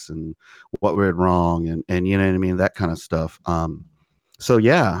and kinks and what went wrong and you know what I mean, that kind of stuff. So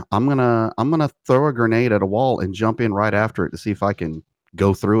yeah, I'm gonna throw a grenade at a wall and jump in right after it to see if I can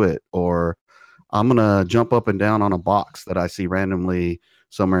go through it, or I'm gonna jump up and down on a box that I see randomly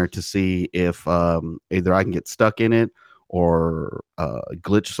somewhere to see if either I can get stuck in it or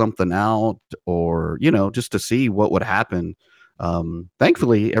glitch something out, or you know, just to see what would happen.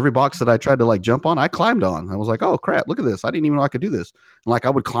 Thankfully, every box that I tried to like jump on, I climbed on. I was like, oh crap, look at this. I didn't even know I could do this. And, like I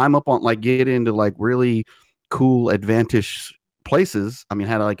would climb up on, like get into like really cool advantage places. I mean,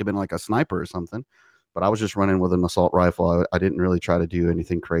 had I like been like a sniper or something, but I was just running with an assault rifle. I didn't really try to do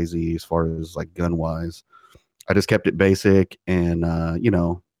anything crazy as far as like gun wise. I just kept it basic and, you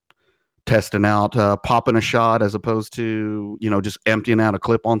know, testing out, popping a shot as opposed to, you know, just emptying out a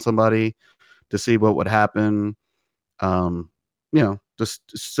clip on somebody to see what would happen. You know, just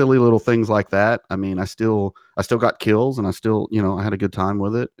silly little things like that. I mean, I still got kills and I still, you know, I had a good time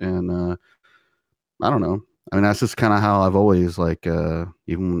with it. And, I don't know. I mean, that's just kind of how I've always like, even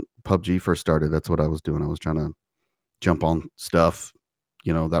when PUBG first started, that's what I was doing. I was trying to jump on stuff,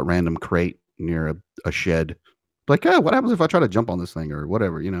 you know, that random crate near a shed. Like, what happens if I try to jump on this thing or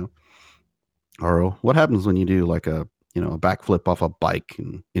whatever, you know? Or what happens when you do like a backflip off a bike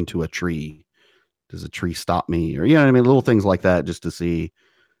and into a tree? Does a tree stop me? Or, you know what I mean? Little things like that just to see.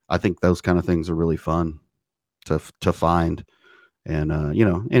 I think those kind of things are really fun to find. And, you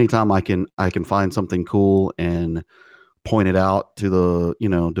know, anytime I can find something cool and point it out to the, you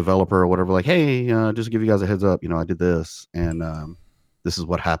know, developer or whatever, like, hey, just to give you guys a heads up, you know, I did this and this is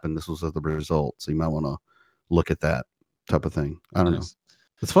what happened. This was the result. So you might want to look at that type of thing. I don't know.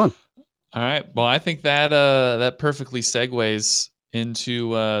 It's fun. All right. Well, I think that perfectly segues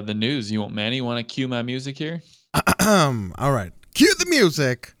into the news. Manny, you want to cue my music here? All right. Cue the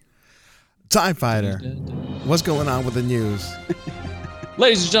music. TIE Fighter. What's going on with the news?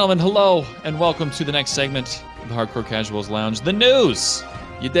 Ladies and gentlemen, hello, and welcome to the next segment of the Hardcore Casuals Lounge. The news.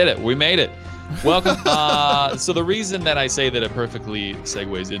 You did it. We made it. Welcome. So the reason that I say that it perfectly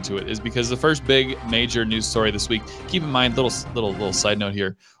segues into it is because the first big major news story this week, keep in mind, little side note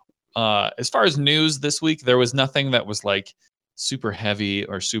here. As far as news this week, there was nothing that was like super heavy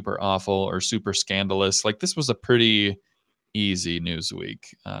or super awful or super scandalous. Like this was a pretty easy news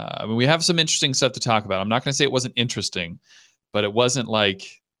week. I mean, we have some interesting stuff to talk about. I'm not going to say it wasn't interesting, but it wasn't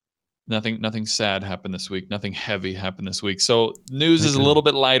like nothing sad happened this week. Nothing heavy happened this week. So news is a little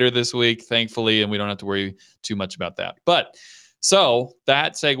bit lighter this week, thankfully, and we don't have to worry too much about that. But so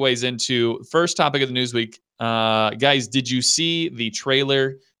that segues into first topic of the news week. Guys, did you see the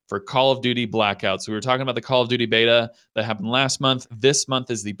trailer for Call of Duty Blackout? So we were talking about the Call of Duty beta that happened last month. This month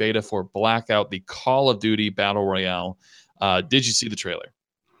is the beta for Blackout, the Call of Duty Battle Royale. Did you see the trailer?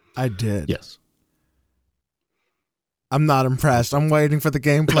 I did. Yes. I'm not impressed. I'm waiting for the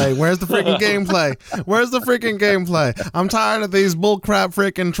gameplay. Where's the freaking gameplay? Where's the freaking gameplay? I'm tired of these bullcrap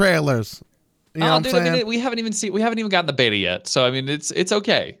freaking trailers. You know what I'm saying? I mean, we haven't even gotten the beta yet. So I mean, it's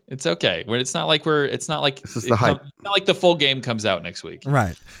okay. It's okay. It's not like it's not like the full game comes out next week.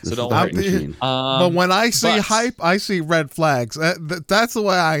 Right. So don't worry. But when I see hype, I see red flags. That's the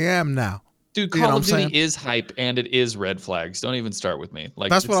way I am now. Dude, Call of Duty is hype and it is red flags. Don't even start with me. Like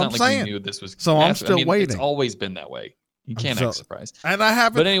that's what I'm saying. We knew this was. So I'm still waiting. It's always been that way. You can't act surprised. And I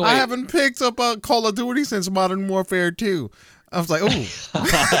haven't picked up a Call of Duty since Modern Warfare 2. I was like, ooh.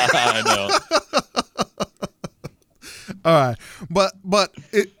 I know. All right, but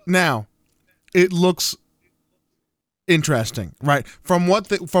it looks interesting, right? From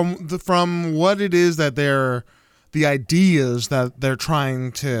what it is that the ideas that they're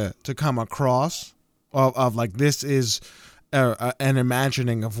trying to come across of like this is an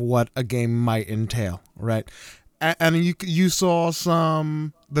imagining of what a game might entail, right? And you saw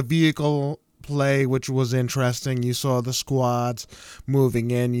the vehicle play, which was interesting. You saw the squads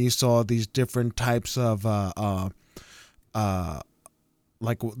moving in. You saw these different types of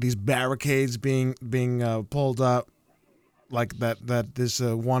like these barricades being pulled up. Like that this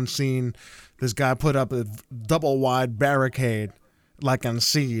one scene, this guy put up a double wide barricade, like on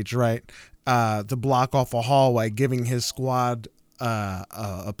Siege, right, to block off a hallway, giving his squad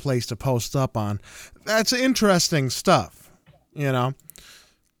a place to post up on. That's interesting stuff, you know.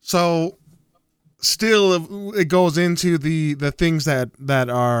 So still, it goes into the things that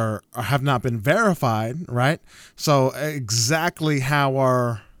have not been verified, right? So exactly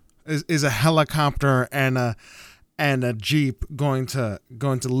how is a helicopter and a Jeep going to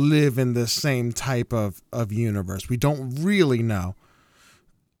live in the same type of universe? We don't really know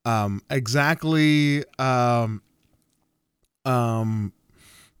exactly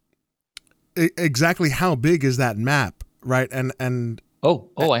exactly how big is that map, right? And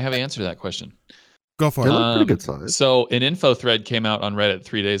I have an answer to that question. Go for it. They look pretty good size. So an info thread came out on Reddit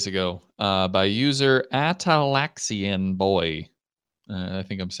 3 days ago by user Atalaxian Boy. I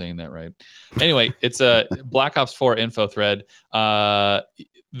think I'm saying that right. Anyway, it's a Black Ops 4 info thread.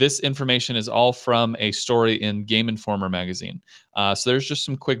 This information is all from a story in Game Informer magazine. So there's just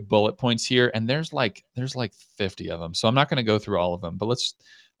some quick bullet points here, and there's like 50 of them. So I'm not going to go through all of them, but let's.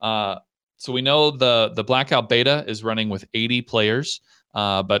 So we know the Blackout beta is running with 80 players,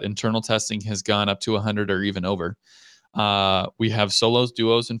 but internal testing has gone up to 100 or even over. We have solos,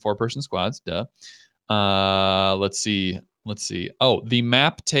 duos, and 4-person squads. Duh. Let's see. Oh, the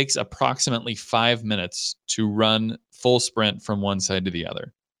map takes approximately 5 minutes to run full sprint from one side to the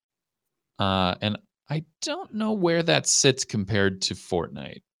other. And I don't know where that sits compared to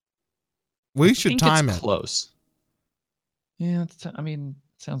Fortnite. We should time it. Close. Yeah,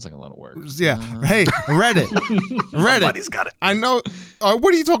 sounds like a lot of work. Yeah. Hey, Reddit. Nobody's got it. I know.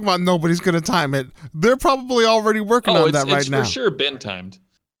 What are you talking about? Nobody's going to time it. They're probably already working on that right now. It's for sure been timed.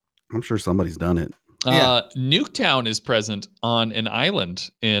 I'm sure somebody's done it. Nuketown is present on an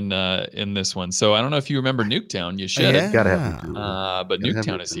island in this one, so I don't know if you remember Nuketown. You should. Yeah. Gotta have but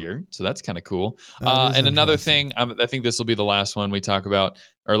Nuketown is here, so that's kind of cool. And another thing, I think this will be the last one we talk about,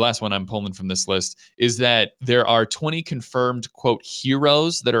 or last one I'm pulling from this list, is that there are 20 confirmed quote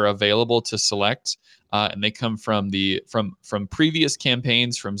heroes that are available to select. And they come from from previous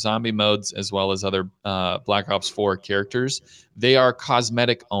campaigns, from zombie modes, as well as other Black Ops 4 characters. They are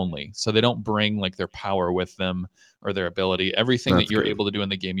cosmetic only, so they don't bring like their power with them or their ability. Everything that you're able to do in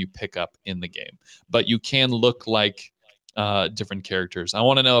the game, you pick up in the game. But you can look like different characters. I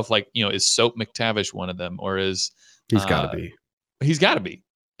want to know if is Soap McTavish one of them, or is he's got to be? He's got to be.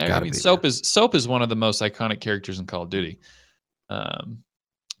 Soap is one of the most iconic characters in Call of Duty.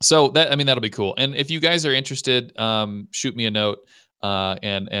 So that'll be cool. And if you guys are interested, shoot me a note,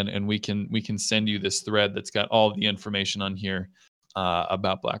 and we can send you this thread that's got all the information on here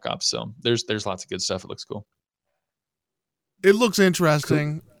about Black Ops. So there's lots of good stuff. It looks cool. It looks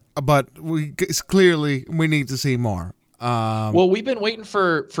interesting, but clearly we need to see more. Well, we've been waiting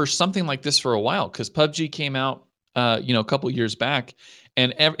for something like this for a while, because PUBG came out a couple years back.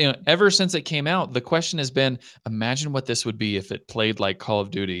 And ever since it came out, the question has been, imagine what this would be if it played like Call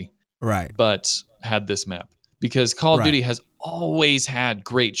of Duty, right? But had this map. Because Call of Duty has always had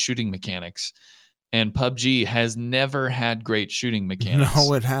great shooting mechanics, and PUBG has never had great shooting mechanics.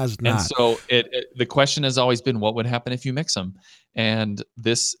 No, it has not. And so the question has always been, what would happen if you mix them? And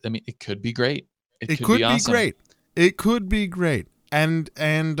this, it could be great. It could be awesome. Great. It could be great. And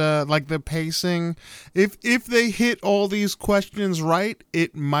like the pacing, if they hit all these questions right,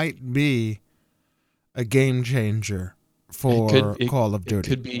 it might be a game changer for Call of Duty. It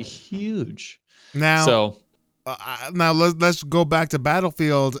could be huge. Now, now let's go back to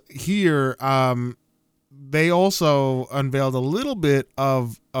Battlefield here. They also unveiled a little bit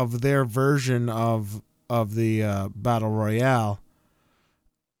of their version of the Battle Royale,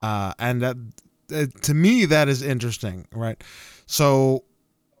 and that to me that is interesting, right? So,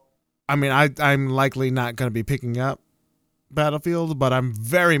 I'm likely not going to be picking up Battlefield, but I'm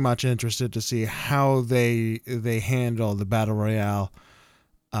very much interested to see how they handle the Battle Royale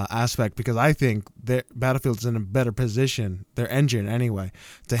aspect, because I think that Battlefield's in a better position, their engine anyway,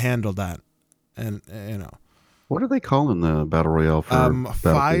 to handle that. And what are they calling the Battle Royale for?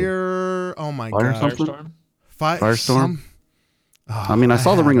 Fire. Oh my God. Firestorm. Firestorm. I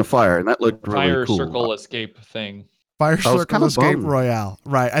saw the Ring of Fire, and that looked really cool. Fire Circle Escape thing. Fire Circle Escape Royale.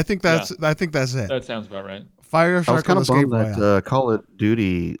 Right. I think that's it. That sounds about right. Fire Shark. I was kind of bummed that Call of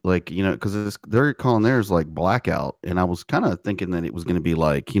Duty, like, you know, because they're calling theirs like Blackout, and I was kind of thinking that it was going to be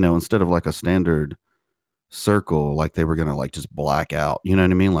like, you know, instead of like a standard circle, like they were going to like just black out. You know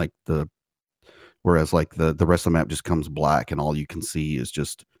what I mean? Like whereas like the rest of the map just comes black, and all you can see is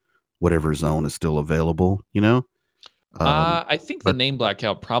just whatever zone is still available. You know. I think the name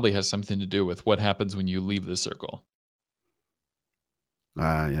Blackout probably has something to do with what happens when you leave the circle.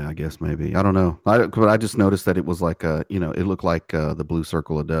 Yeah, I guess maybe. I don't know. But I just noticed that it was like you know, it looked like the blue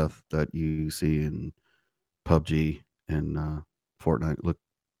circle of death that you see in PUBG and Fortnite. It looked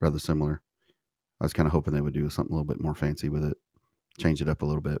rather similar. I was kind of hoping they would do something a little bit more fancy with it, change it up a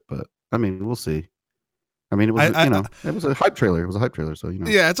little bit. But I mean, we'll see. I mean, it was it was a hype trailer. It was a hype trailer, so you know.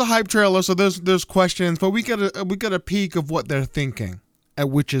 Yeah, it's a hype trailer, so there's questions, but we get a peek of what they're thinking,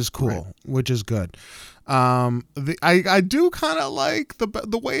 which is cool, right. Which is good. I do kind of like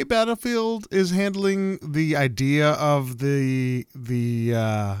the way Battlefield is handling the idea of the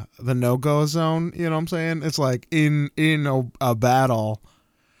no-go zone. You know what I'm saying? It's like in a battle,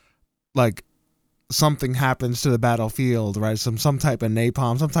 like something happens to the battlefield, right? Some type of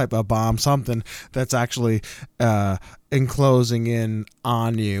napalm, some type of bomb, something that's actually enclosing in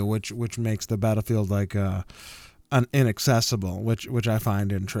on you, which makes the battlefield like inaccessible, which I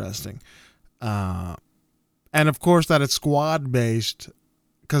find interesting. And of course that it's squad based,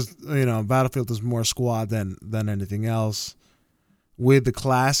 because you know Battlefield is more squad than anything else. With the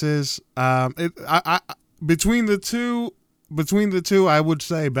classes, between the two, I would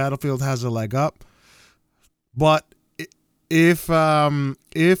say Battlefield has a leg up. But if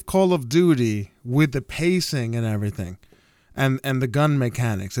Call of Duty, with the pacing and everything, and the gun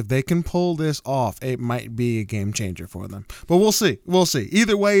mechanics, if they can pull this off, it might be a game changer for them. But we'll see.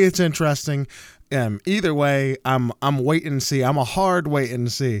 Either way, it's interesting. Either way, I'm waiting to see. I'm a hard wait and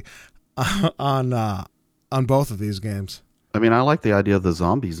see on both of these games. I mean, I like the idea of the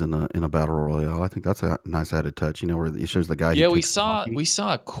zombies in a battle royale. I think that's a nice added touch. You know, where it shows the guy. Yeah, we saw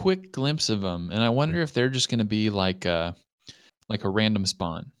a quick glimpse of them, and I wonder if they're just going to be like a random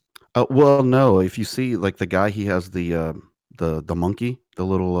spawn. Well, no. If you see like the guy, he has the monkey, the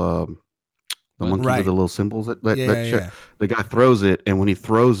little monkey with the little symbols. The guy throws it, and when he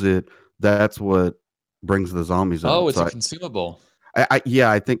throws it, that's what brings the zombies out. Oh, it's a consumable.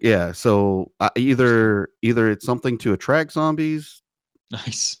 I think. So either it's something to attract zombies.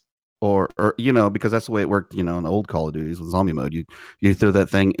 Nice. Or you know, because that's the way it worked, you know, in the old Call of Duties with zombie mode. You throw that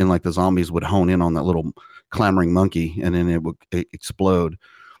thing and like the zombies would hone in on that little clamoring monkey, and then it would explode.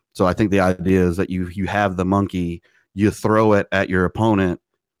 So I think the idea is that you have the monkey, you throw it at your opponent,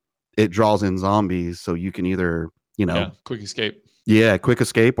 it draws in zombies, so you can either, you know, quick escape. Yeah, quick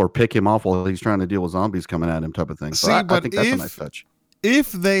escape, or pick him off while he's trying to deal with zombies coming at him, type of thing. So I think that's a nice touch.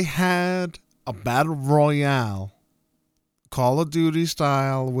 If they had a battle royale, Call of Duty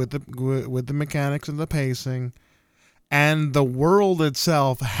style, with the mechanics and the pacing, and the world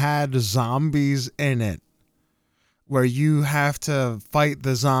itself had zombies in it, where you have to fight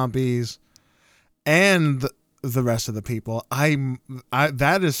the zombies and the rest of the people, I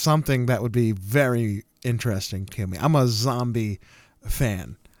that is something that would be very interesting to me. I'm a zombie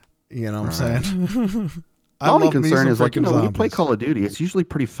fan. You know what I'm saying? My only concern is, like, you know, when you play Call of Duty, it's usually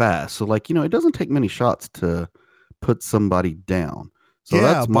pretty fast. So, like, you know, it doesn't take many shots to put somebody down. So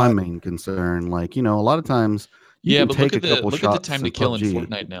that's my main concern. Like, you know, a lot of times you can take a couple shots. Look at the time to kill in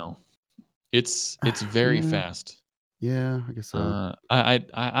Fortnite now. It's very fast. Yeah, I guess so.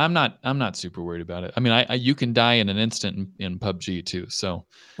 I'm not super worried about it. I mean, you can die in an instant in PUBG too. So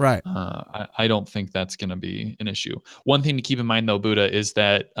right. I don't think that's going to be an issue. One thing to keep in mind though, Buddha, is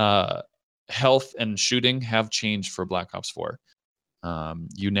that health and shooting have changed for Black Ops 4.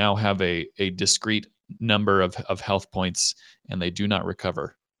 You now have a discrete number of health points, and they do not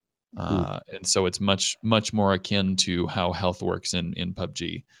recover. And so it's much more akin to how health works in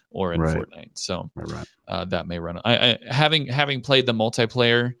PUBG or in Fortnite. So that may run. I having played the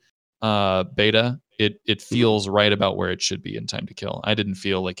multiplayer beta, it feels right about where it should be in time to kill. I didn't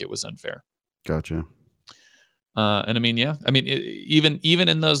feel like it was unfair. Gotcha. And I mean, even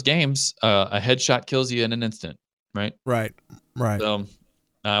in those games, a headshot kills you in an instant, right? Right. So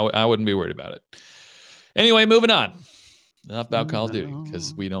I wouldn't be worried about it. Anyway, moving on. Enough about Call of Duty,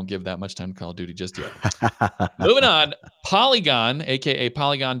 because we don't give that much time to Call of Duty just yet. Moving on, Polygon, aka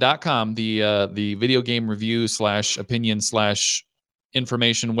Polygon.com, the video game review / opinion /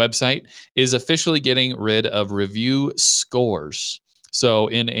 information website, is officially getting rid of review scores. So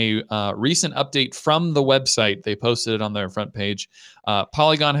in a recent update from the website, they posted it on their front page.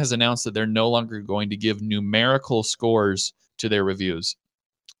 Polygon has announced that they're no longer going to give numerical scores to their reviews.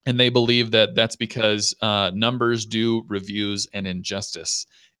 And they believe that that's because numbers do reviews an injustice,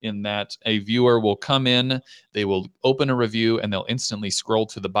 in that a viewer will come in, they will open a review, and they'll instantly scroll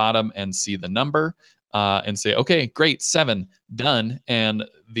to the bottom and see the number and say, okay, great, 7, done. And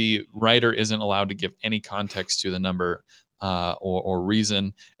the writer isn't allowed to give any context to the number or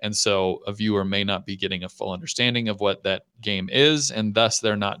reason. And so a viewer may not be getting a full understanding of what that game is, and thus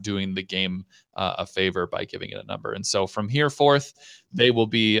they're not doing the game a favor by giving it a number. And so from here forth, they will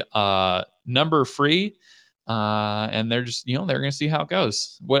be number free. And they're just, they're going to see how it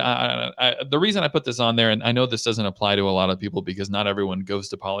goes. The reason I put this on there, and I know this doesn't apply to a lot of people because not everyone goes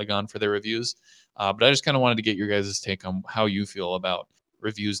to Polygon for their reviews, but I just kind of wanted to get your guys' take on how you feel about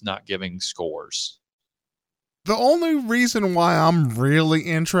reviews not giving scores. The only reason why I'm really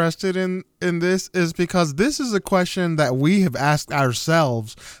interested in this is because this is a question that we have asked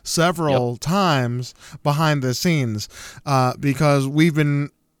ourselves several times behind the scenes, because we've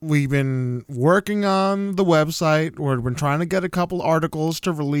been working on the website. We've been trying to get a couple articles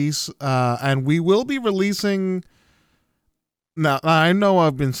to release, and we will be releasing. Now, I know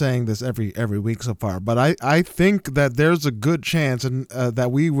I've been saying this every week so far, but I think that there's a good chance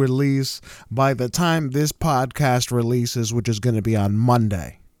that we release by the time this podcast releases, which is going to be on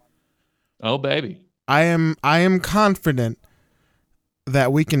Monday. Oh, baby. I am confident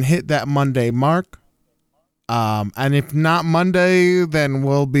that we can hit that Monday mark. And if not Monday, then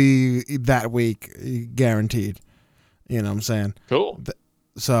we'll be that week guaranteed. You know what I'm saying? Cool.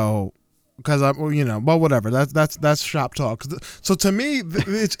 So, because but whatever. That's shop talk. So to me,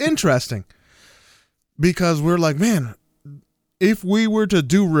 it's interesting because we're like, man, if we were to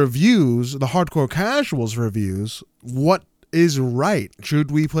do reviews, the Hardcore Casuals reviews, what is right?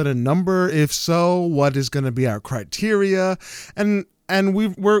 Should we put a number? If so, what is going to be our criteria? And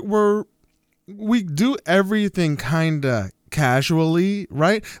we do everything kind of casually,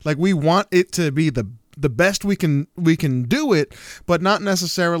 right? Like we want it to be the best we can do it, but not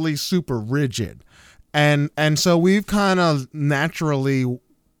necessarily super rigid. And so we've kind of naturally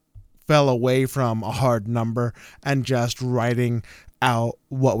fell away from a hard number and just writing out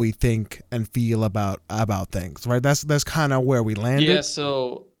what we think and feel about things, right? That's kind of where we landed. Yeah,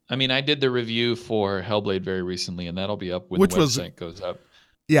 so I mean, I did the review for Hellblade very recently, and that'll be up when the website goes up.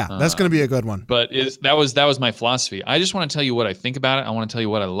 Yeah, that's going to be a good one. But that was my philosophy. I just want to tell you what I think about it. I want to tell you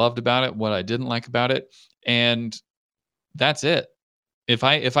what I loved about it, what I didn't like about it, and that's it. If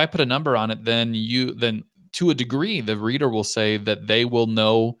I put a number on it, then to a degree, the reader will say that they will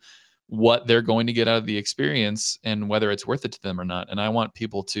know what they're going to get out of the experience and whether it's worth it to them or not. And I want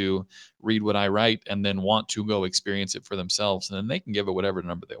people to read what I write and then want to go experience it for themselves, and then they can give it whatever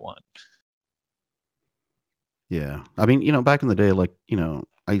number they want. Yeah, I mean, back in the day, like,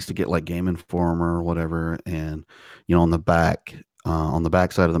 I used to get like Game Informer or whatever, and on the back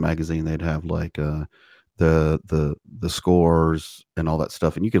side of the magazine, they'd have like the scores and all that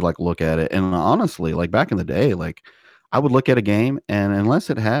stuff, and you could like look at it. And honestly, like back in the day, like I would look at a game, and unless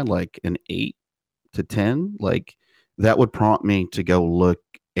it had like an 8 to 10, like that would prompt me to go look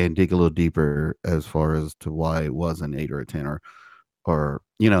and dig a little deeper as far as to why it was an 8 or a 10, or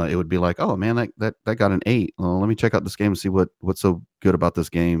it would be like, oh man, that got an 8. Well, let me check out this game and see what's so good about this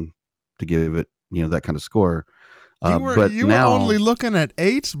game to give it that kind of score. You were only looking at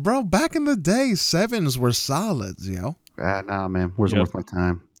 8s, bro. Back in the day, 7s were solids, yo. Nah, man, wasn't worth my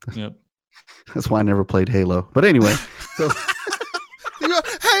time. Yep. That's why I never played Halo. But anyway, so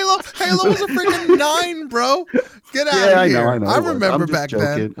Halo was a freaking 9, bro. Get out of here. I know. I remember back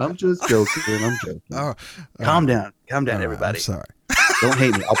then. I'm just joking. Oh, calm down, everybody. I'm sorry. Don't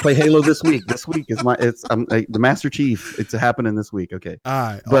hate me. I'll play Halo this week. This week is the Master Chief. It's happening this week. Okay. All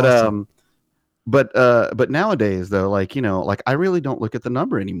right. But awesome. But nowadays though, like like I really don't look at the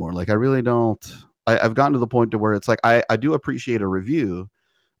number anymore. Like I really don't. I've gotten to the point to where it's like I do appreciate a review,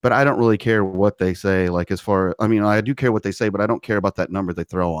 but I don't really care what they say. Like I do care what they say, but I don't care about that number they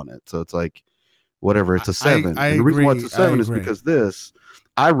throw on it. So it's like whatever. It's a 7. I and the reason why it's a 7 is because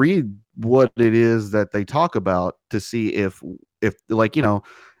I read what it is that they talk about to see if like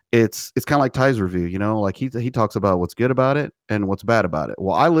it's kind of like Ty's review. Like he talks about what's good about it and what's bad about it.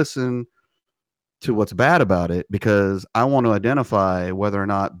 Well, I listen to what's bad about it because I want to identify whether or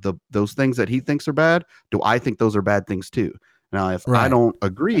not those things that he thinks are bad, do I think those are bad things too? Now, if I don't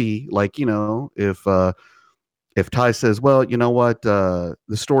agree, like, if Ty says, well, you know what, the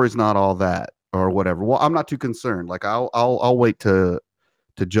story's not all that or whatever, well, I'm not too concerned. Like I'll wait to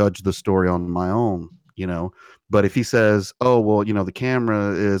judge the story on my own, but if he says, oh, well, the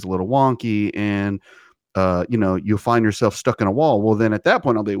camera is a little wonky and, you'll find yourself stuck in a wall. Well, then at that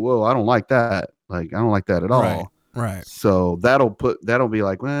point I'll be, whoa, I don't like that. Like, I don't like that at all. Right. So that'll be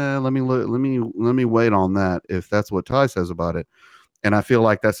like, well, let me wait on that if that's what Ty says about it. And I feel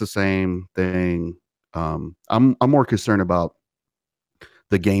like that's the same thing. I'm more concerned about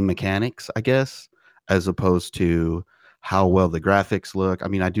the game mechanics, I guess, as opposed to how well the graphics look. I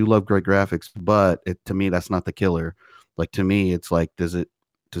mean, I do love great graphics, but to me, that's not the killer. Like, to me, it's like, does it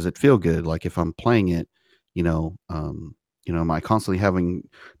feel good? Like, if I'm playing it, am I constantly having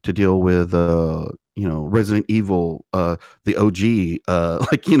to deal with, Resident Evil, the OG,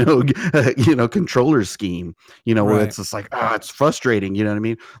 controller scheme, where it's just like, it's frustrating. You know what I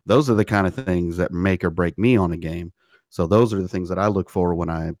mean? Those are the kind of things that make or break me on a game. So those are the things that I look for when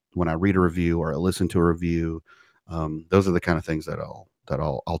I read a review or I listen to a review. Those are the kind of things that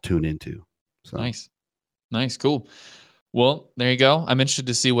I'll tune into. So nice, cool. Well, there you go. I'm interested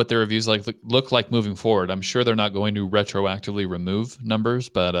to see what their reviews look like moving forward. I'm sure they're not going to retroactively remove numbers,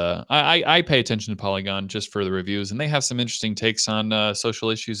 but I pay attention to Polygon just for the reviews, and they have some interesting takes on social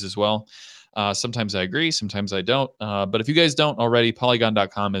issues as well. Sometimes I agree, sometimes I don't. But if you guys don't already,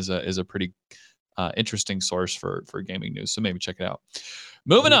 Polygon.com is a pretty interesting source for gaming news, so maybe check it out.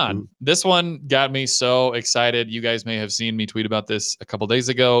 Moving on. This one got me so excited. You guys may have seen me tweet about this a couple days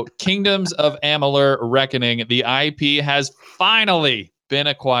ago. Kingdoms of Amalur Reckoning. The IP has finally been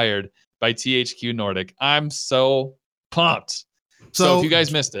acquired by THQ Nordic. I'm so pumped. So if you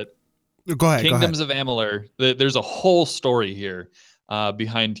guys missed it, go ahead. Kingdoms of Amalur, there's a whole story here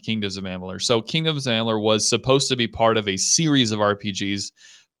behind Kingdoms of Amalur. So Kingdoms of Amalur was supposed to be part of a series of RPGs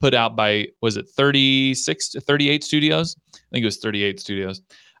put out by, was it 38 studios? I think it was 38 studios.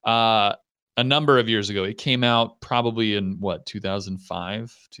 A number of years ago. It came out probably in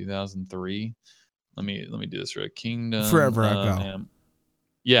 2005, 2003. Let me do this right. Kingdom Forever ago.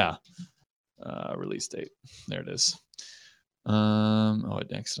 Yeah. Release date. There it is.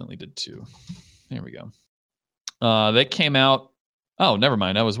 It accidentally did 2. There we go. That came out. Oh, never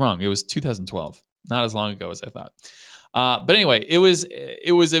mind. I was wrong. It was 2012. Not as long ago as I thought. But anyway, it was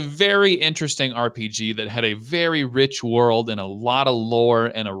a very interesting RPG that had a very rich world and a lot of lore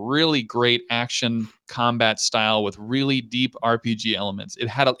and a really great action combat style with really deep RPG elements.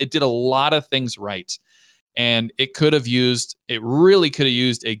 It did a lot of things right, and it really could have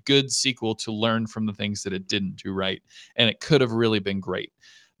used a good sequel to learn from the things that it didn't do right, and it could have really been great.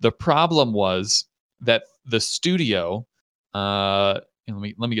 The problem was that the studio,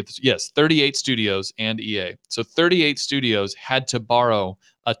 let me get this. Yes, 38 studios and EA. So 38 studios had to borrow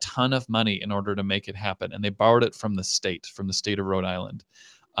a ton of money in order to make it happen. And they borrowed it from the state of Rhode Island,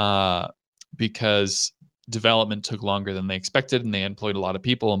 because development took longer than they expected and they employed a lot of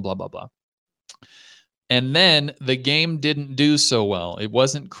people and blah, blah, blah. And then the game didn't do so well. It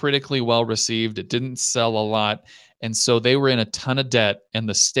wasn't critically well received. It didn't sell a lot. And so they were in a ton of debt, and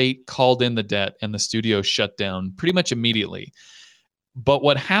the state called in the debt and the studio shut down pretty much immediately. But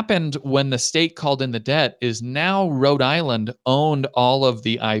what happened when the state called in the debt is now Rhode Island owned all of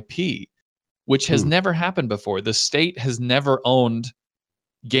the IP, which has never happened before. The state has never owned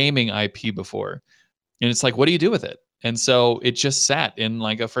gaming IP before. And it's like, what do you do with it? And so it just sat in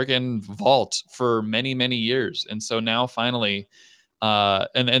like a freaking vault for many, many years. And so now finally,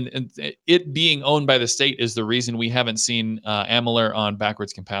 and it being owned by the state is the reason we haven't seen Amalur on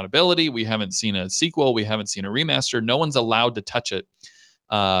backwards compatibility. We haven't seen a sequel. We haven't seen a remaster. No one's allowed to touch it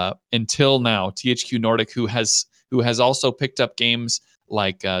until now. THQ Nordic, who has also picked up games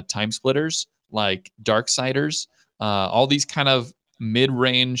like Time Splitters, like Darksiders, all these kind of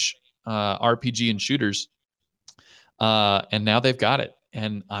mid-range RPG and shooters, and now they've got it.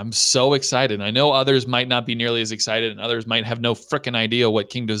 And I'm so excited. I know others might not be nearly as excited, and others might have no freaking idea what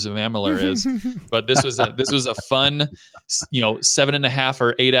Kingdoms of Amalur is. But this was a fun, 7.5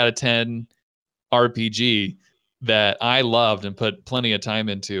 or 8 out of 10 RPG that I loved and put plenty of time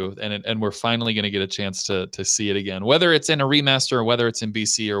into. And we're finally going to get a chance to see it again, whether it's in a remaster or whether it's in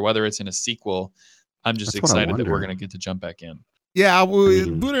BC or whether it's in a sequel. I'm just excited that we're going to get to jump back in. Yeah,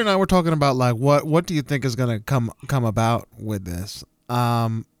 Buddha and I were talking about like what do you think is going to come about with this?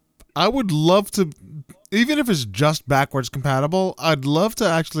 I would love to, even if it's just backwards compatible, I'd love to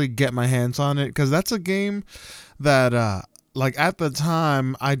actually get my hands on it, because that's a game that, like at the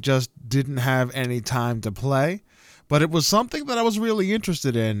time, I just didn't have any time to play, but it was something that I was really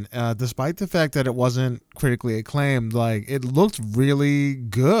interested in, despite the fact that it wasn't critically acclaimed. Like, it looked really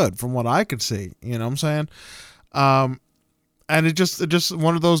good from what I could see, you know what I'm saying? And it just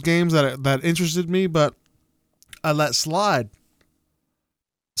one of those games that interested me, but I let slide.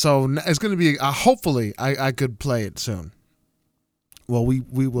 So it's going to be hopefully I could play it soon. Well, we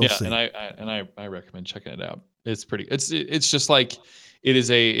will see. And I recommend checking it out. It's pretty. It's just like It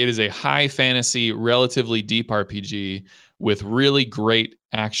is a high fantasy, relatively deep RPG with really great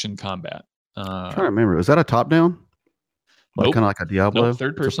action combat. I'm trying to remember. Was that a top down? Nope. Kind of like a Diablo? Nope,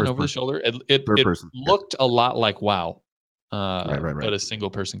 third person over the shoulder. It looked a lot like WoW. Right. But a single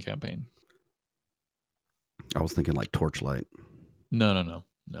person campaign. I was thinking like Torchlight. No.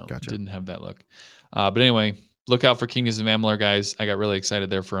 Gotcha. Didn't have that look. But anyway, look out for Kingdoms of Amalur, guys. I got really excited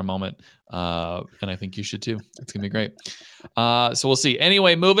there for a moment. And I think you should too. It's going to be great. So we'll see.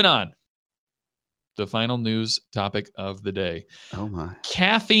 Anyway, moving on. The final news topic of the day. Oh my.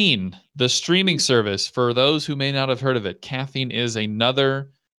 Caffeine, the streaming service. For those who may not have heard of it, Caffeine is another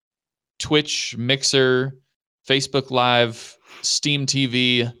Twitch, Mixer, Facebook Live, Steam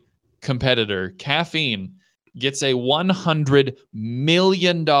TV competitor. Caffeine gets a $100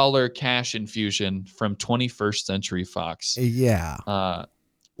 million cash infusion from 21st Century Fox. Yeah.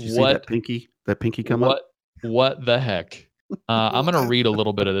 Did you see that pinky come up? What the heck? I'm going to read a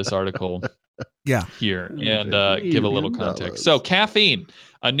little bit of this article here and give a little context. So Caffeine,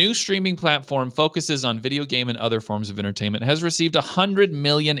 a new streaming platform, focuses on video game and other forms of entertainment, has received $100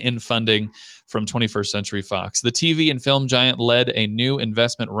 million in funding from 21st Century Fox. The TV and film giant led a new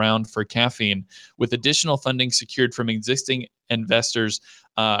investment round for Caffeine, with additional funding secured from existing investors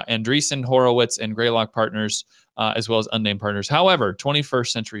Andreessen Horowitz and Greylock Partners, as well as unnamed partners. However, 21st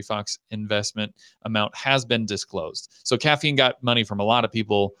Century Fox investment amount has been disclosed. So Caffeine got money from a lot of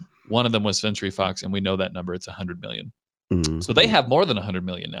people. One of them was Century Fox, and we know that number. It's $100 million. Mm-hmm. So they have more than $100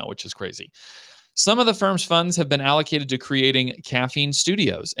 million now, which is crazy. Some of the firm's funds have been allocated to creating Caffeine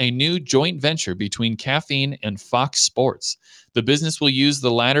Studios, a new joint venture between Caffeine and Fox Sports. The business will use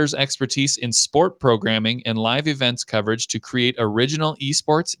the latter's expertise in sport programming and live events coverage to create original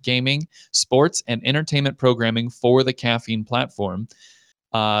esports, gaming, sports, and entertainment programming for the Caffeine platform.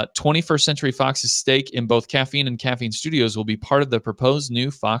 21st Century Fox's stake in both Caffeine and Caffeine Studios will be part of the proposed new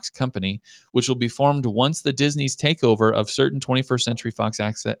Fox company, which will be formed once the Disney's takeover of certain 21st Century Fox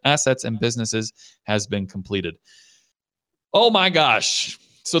assets and businesses has been completed. Oh my gosh.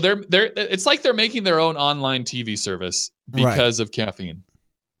 So it's like they're making their own online TV service because of Caffeine.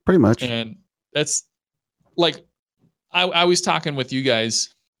 Pretty much. And that's like, I was talking with you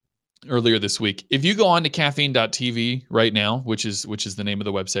guys earlier this week. If you go on to caffeine.tv right now, which is the name of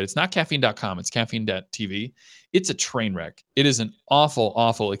the website, it's not caffeine.com, it's caffeine.tv. It's a train wreck. It is an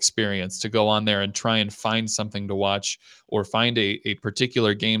awful experience to go on there and try and find something to watch, or find a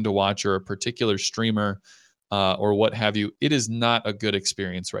particular game to watch, or a particular streamer, or what have you. It is not a good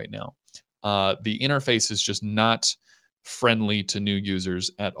experience right now. The interface is just not friendly to new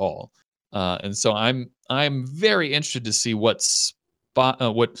users at all. And so I'm very interested to see what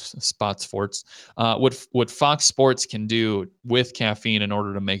Fox Sports can do with Caffeine in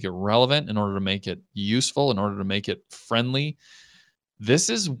order to make it relevant, in order to make it useful, in order to make it friendly. This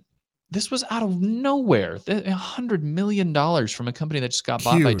was out of nowhere. $100 million from a company that just got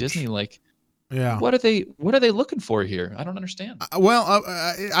bought by Disney. Like, yeah, what are they looking for here? I don't understand. Well,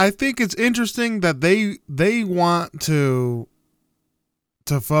 I think it's interesting that they want to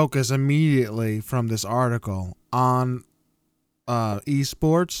focus immediately from this article on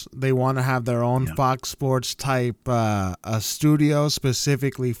esports. They want to have their own Fox Sports type a studio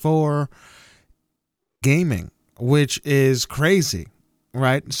specifically for gaming, which is crazy,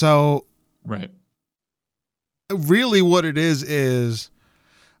 right? So really what it is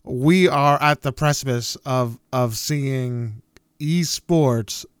we are at the precipice of seeing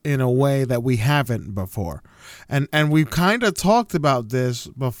esports in a way that we haven't before. And we've kind of talked about this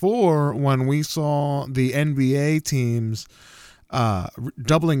before when we saw the NBA teams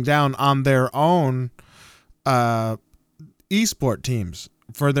doubling down on their own esport teams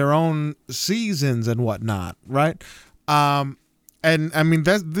for their own seasons and whatnot, right? And I mean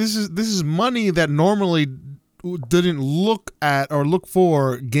this is money that normally didn't look at or look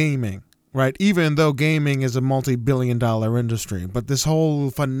for gaming, right? Even though gaming is a multi-billion-dollar industry, but this whole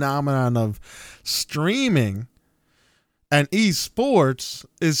phenomenon of streaming and esports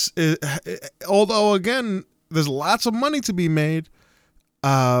is although again there's lots of money to be made.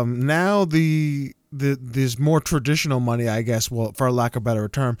 Now there's more traditional money, I guess, well, for lack of a better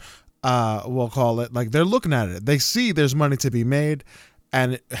term, we'll call it. Like, they're looking at it. They see there's money to be made,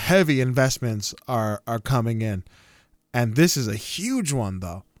 and heavy investments are coming in. And this is a huge one,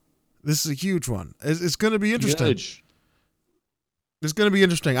 though. This is a huge one. It's going to be interesting. Huge. It's going to be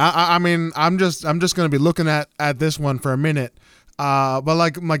interesting. I mean, I'm just going to be looking at this one for a minute. But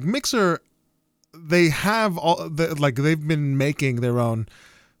like Mixer, they have they've been making their own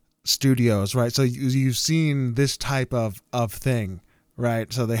studios, right? So you've seen this type of thing,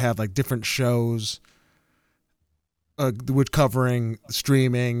 right? So they have like different shows with covering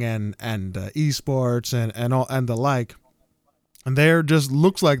streaming and esports and all and the like. And they're just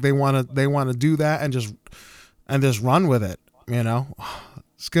looks like they want to do that and just run with it. You know,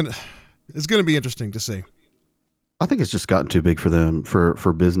 it's gonna be interesting to see. I think it's just gotten too big for them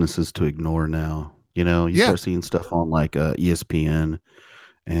for businesses to ignore now. You know, you start seeing stuff on like ESPN,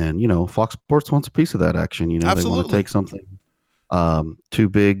 and Fox Sports wants a piece of that action. You know, Absolutely. They want to take something two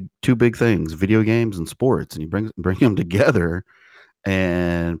big things, video games and sports, and you bring them together,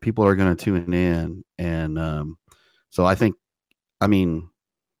 and people are going to tune in. And so I think,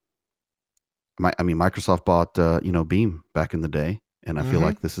 Microsoft bought Beam back in the day, and I feel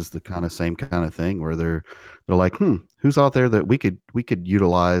like this is the same kind of thing where they're like, who's out there that we could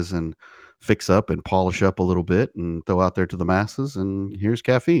utilize and fix up and polish up a little bit and throw out there to the masses, and here's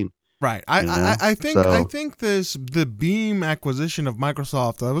Caffeine. Right. I think the Beam acquisition of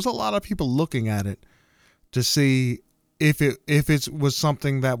Microsoft, there was a lot of people looking at it to see if it was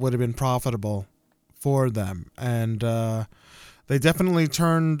something that would have been profitable for them, and they definitely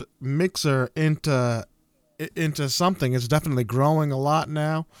turned Mixer into something. It's definitely growing a lot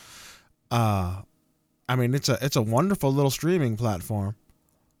now. It's a wonderful little streaming platform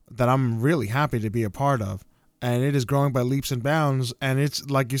that I'm really happy to be a part of. And it is growing by leaps and bounds, and it's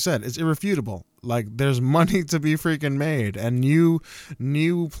like you said, it's irrefutable. Like there's money to be freaking made, and new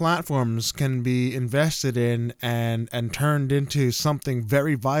platforms can be invested in and turned into something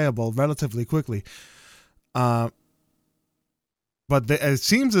very viable relatively quickly. But it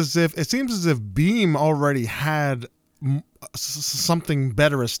seems as if Beam already had something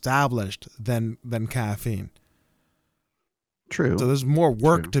better established than Caffeine. True. So there's more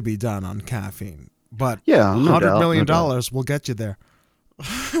work to be done on Caffeine. But $100 million will get you there.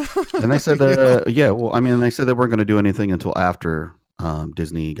 And they said that, they said they weren't going to do anything until after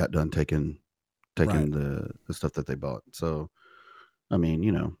Disney got done taking right. the stuff that they bought. So, I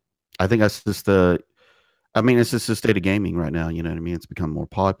think that's just it's just the state of gaming right now. You know what I mean? It's become more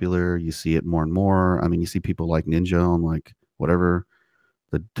popular. You see it more and more. You see people like Ninja on like whatever,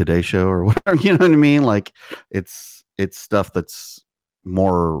 the Today Show or whatever. You know what I mean? Like it's stuff that's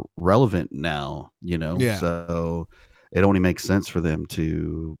more relevant now, Yeah. So it only makes sense for them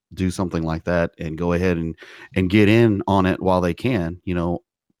to do something like that and go ahead and get in on it while they can.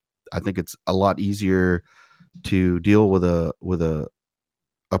 I think it's a lot easier to deal with a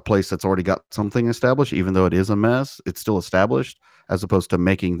place that's already got something established, even though it is a mess, it's still established, as opposed to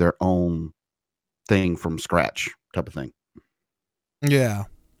making their own thing from scratch type of thing. Yeah.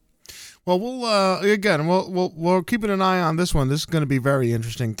 Well, we're keeping an eye on this one. This is going to be very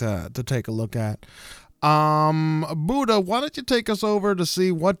interesting to take a look at. Buddha, why don't you take us over to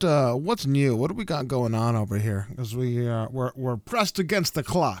see what's new? What do we got going on over here? Because we're pressed against the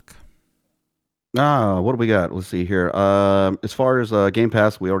clock. What do we got? Let's see here. As far as Game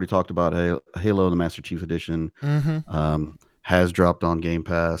Pass, we already talked about Halo, the Master Chief Edition. Has dropped on Game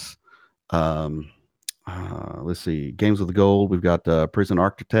Pass. Let's see. Games with the Gold. We've got Prison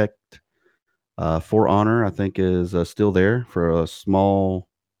Architect. For Honor, I think, is still there for a small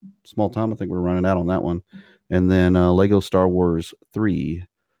time. I think we're running out on that one. And then Lego Star Wars 3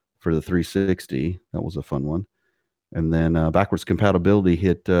 for the 360. That was a fun one. And then backwards compatibility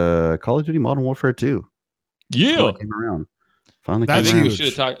hit Call of Duty Modern Warfare 2. Yeah, came around. That's huge. We should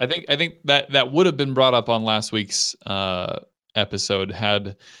have talked. I think that would have been brought up on last week's episode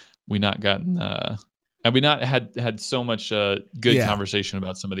had we not gotten. Had we not had so much good conversation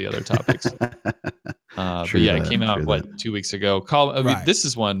about some of the other topics. But yeah, it came out 2 weeks ago. This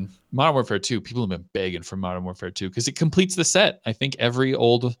is one, Modern Warfare 2. People have been begging for Modern Warfare 2 because it completes the set. I think every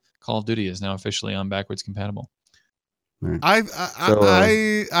old Call of Duty is now officially on backwards compatible. I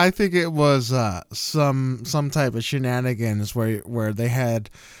think it was some type of shenanigans where they had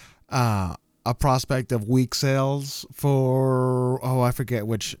a prospect of weak sales for I forget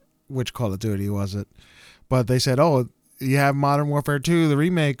which Call of Duty was it, but they said, you have Modern Warfare 2, the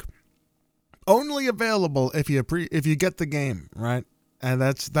remake, only available if you get the game, right? And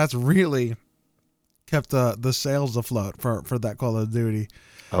that's really kept the sales afloat for that Call of Duty.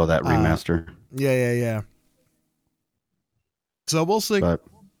 Oh, that remaster. Yeah. So we'll see. But,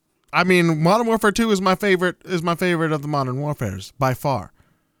 Modern Warfare 2 is my favorite of the Modern Warfares by far.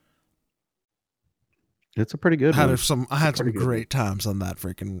 It's a pretty good one. I had some great times on that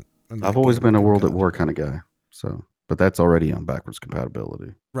freaking. I've always been a World at War kind of guy. So, but that's already on backwards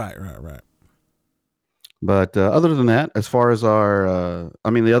compatibility. Right. But other than that, as far as our,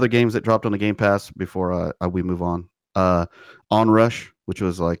 the other games that dropped on the Game Pass before we move on, Onrush, which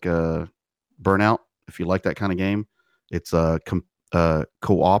was like Burnout. If you like that kind of game, it's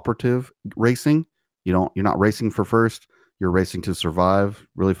cooperative racing. You're not racing for first. You're racing to survive.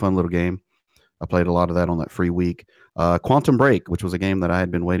 Really fun little game. I played a lot of that on that free week. Quantum Break, which was a game that I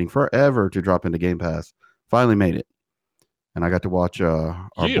had been waiting forever to drop into Game Pass, finally made it, and I got to watch our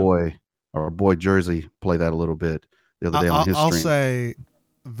boy Jersey play that a little bit the other day on his stream. I'll say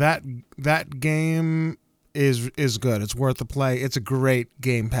that game is good. It's worth the play. It's a great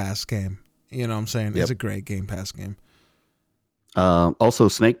Game Pass game. You know what I'm saying? Yep. It's a great Game Pass game. Also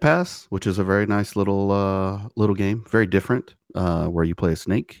Snake Pass, which is a very nice little game, very different, where you play a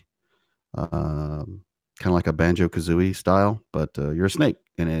snake, kind of like a Banjo-Kazooie style, but you're a snake,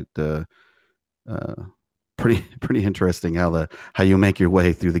 and it pretty interesting how you make your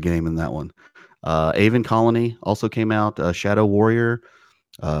way through the game in that one. Aven Colony also came out. Shadow Warrior,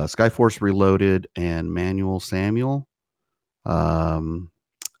 Skyforce Reloaded, and Manual Samuel. And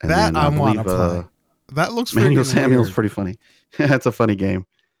that I want to play. That looks Manual Samuel's pretty funny. That's a funny game.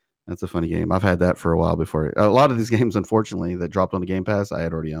 I've had that for a while before. A lot of these games, unfortunately, that dropped on the Game Pass, I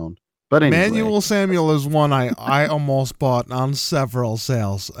had already owned. But anyway. Manual Samuel is one I almost bought on several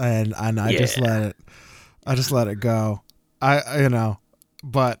sales, and I just let it go.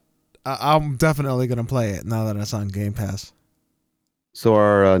 But I'm definitely gonna play it now that it's on Game Pass. So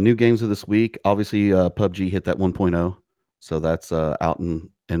our new games of this week, obviously, PUBG hit that 1.0, so that's out in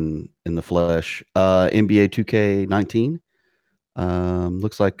the flesh. NBA 2K19.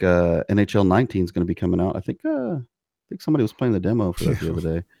 Looks like NHL 19 is going to be coming out. I think somebody was playing the demo for that the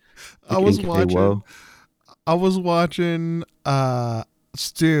other day. I was watching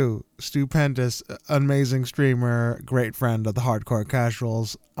Stupendous, amazing streamer, great friend of the Hardcore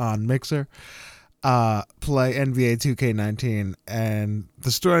Casuals on Mixer, play NBA 2K19, and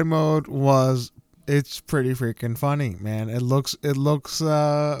the story mode it's pretty freaking funny, man. It looks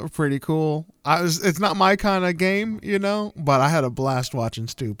pretty cool. It's not my kind of game, but I had a blast watching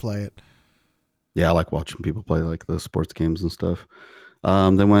Stu play it. Yeah, I like watching people play like the sports games and stuff.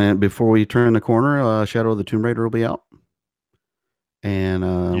 Then before we turn the corner, Shadow of the Tomb Raider will be out. And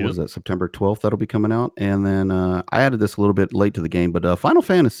what is that, September 12th? That'll be coming out. And then I added this a little bit late to the game, but Final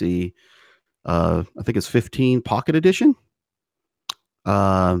Fantasy, I think it's 15 Pocket Edition.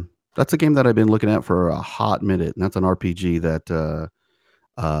 That's a game that I've been looking at for a hot minute, and that's an RPG that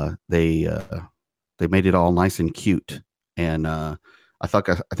they made it all nice and cute. And I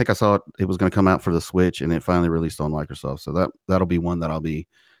think I saw it was going to come out for the Switch, and it finally released on Microsoft. So that'll be one that I'll be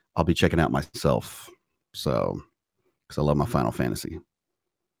checking out myself. So, because I love my Final Fantasy.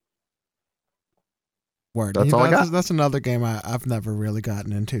 Word. That's all I got. That's another game I've never really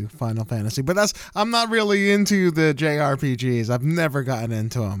gotten into, Final Fantasy. But I'm not really into the JRPGs. I've never gotten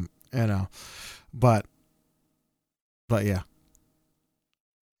into them, But yeah.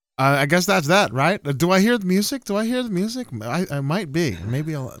 I guess that's that, right? Do I hear the music? I might be.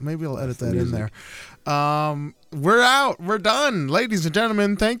 Maybe I'll edit that in there. We're out. We're done. Ladies and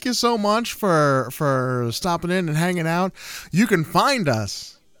gentlemen, thank you so much for stopping in and hanging out. You can find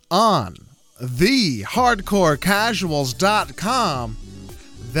us on thehardcorecasuals.com.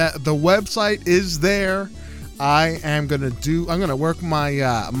 That the website is there. I'm gonna work my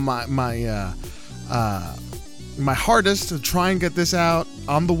hardest to try and get this out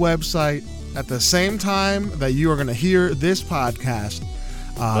on the website at the same time that you are gonna hear this podcast.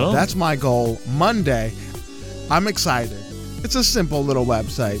 That's my goal. Monday. I'm excited. It's a simple little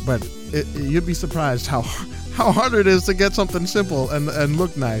website, but you'd be surprised how hard it is to get something simple and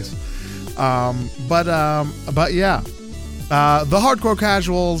look nice. But yeah,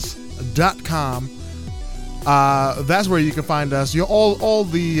 thehardcorecasuals.com. That's where you can find us. All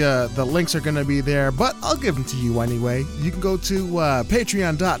the links are going to be there, but I'll give them to you anyway. You can go to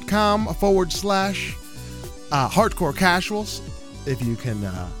patreon.com/hardcore casuals. If you can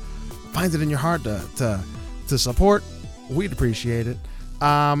find it in your heart to support, we'd appreciate it.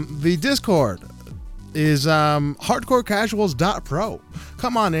 The Discord is hardcorecasuals.pro.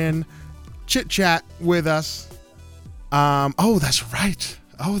 Come on in, chit chat with us. Oh, that's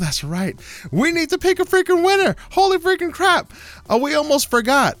right. We need to pick a freaking winner. Holy freaking crap. Oh, we almost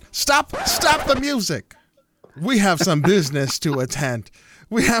forgot. Stop the music. We have some business to attend.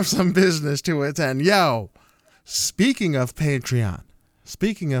 Yo, speaking of Patreon,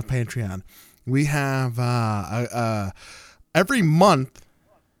 we have every month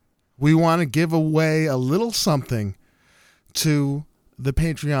we want to give away a little something to the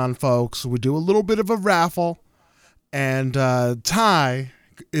Patreon folks. We do a little bit of a raffle, and Ty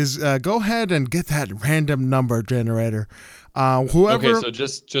is go ahead and get that random number generator. Whoever. Okay, so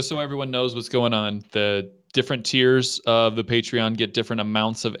just so everyone knows what's going on, the different tiers of the Patreon get different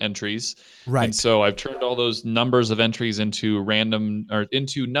amounts of entries. Right. And so I've turned all those numbers of entries into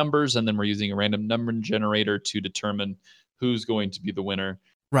numbers, and then we're using a random number generator to determine who's going to be the winner.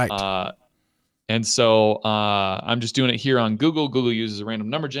 Right. And so I'm just doing it here on Google. Google uses a random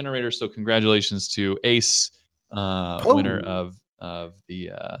number generator. So congratulations to Ace, winner of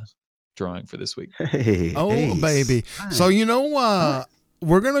the drawing for this week. Hey, oh, Ace. Baby. So,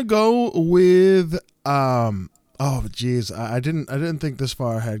 we're going to go with, oh, geez, I didn't think this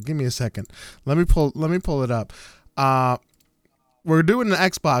far ahead. Give me a second. Let me pull it up. We're doing an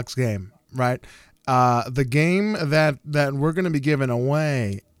Xbox game, right? The game that we're going to be giving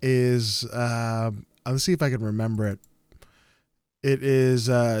away is, let's see if I can remember it. It is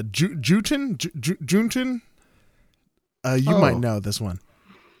Jotun. You might know this one.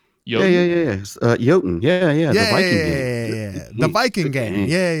 Jotun. Jotun. Yeah. The Viking game. Yeah. The Viking game.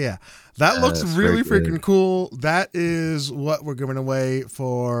 Yeah. That looks really freaking cool. That is what we're giving away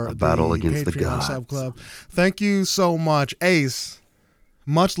for a battle against Patreon the gods. Sub Club. Thank you so much, Ace.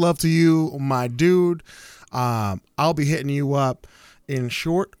 Much love to you, my dude. I'll be hitting you up in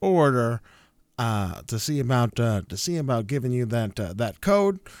short order to see about giving you that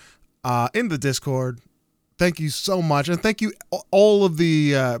code in the Discord. Thank you so much, and thank you all of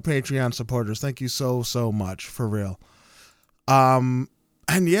the Patreon supporters. Thank you so much, for real. And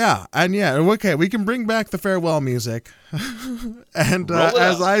yeah. Okay, we can bring back the farewell music. And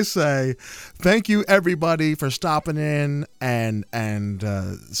as I say, thank you everybody for stopping in and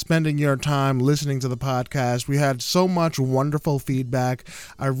spending your time listening to the podcast. We had so much wonderful feedback.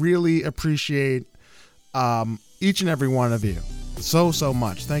 I really appreciate each and every one of you so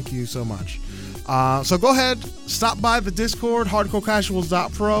much. Thank you so much. So go ahead, stop by the Discord,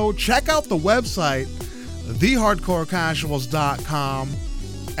 hardcorecasuals.pro. Check out the website, thehardcorecasuals.com.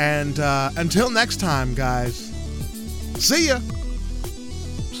 And until next time, guys, see ya.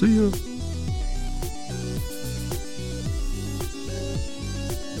 See ya.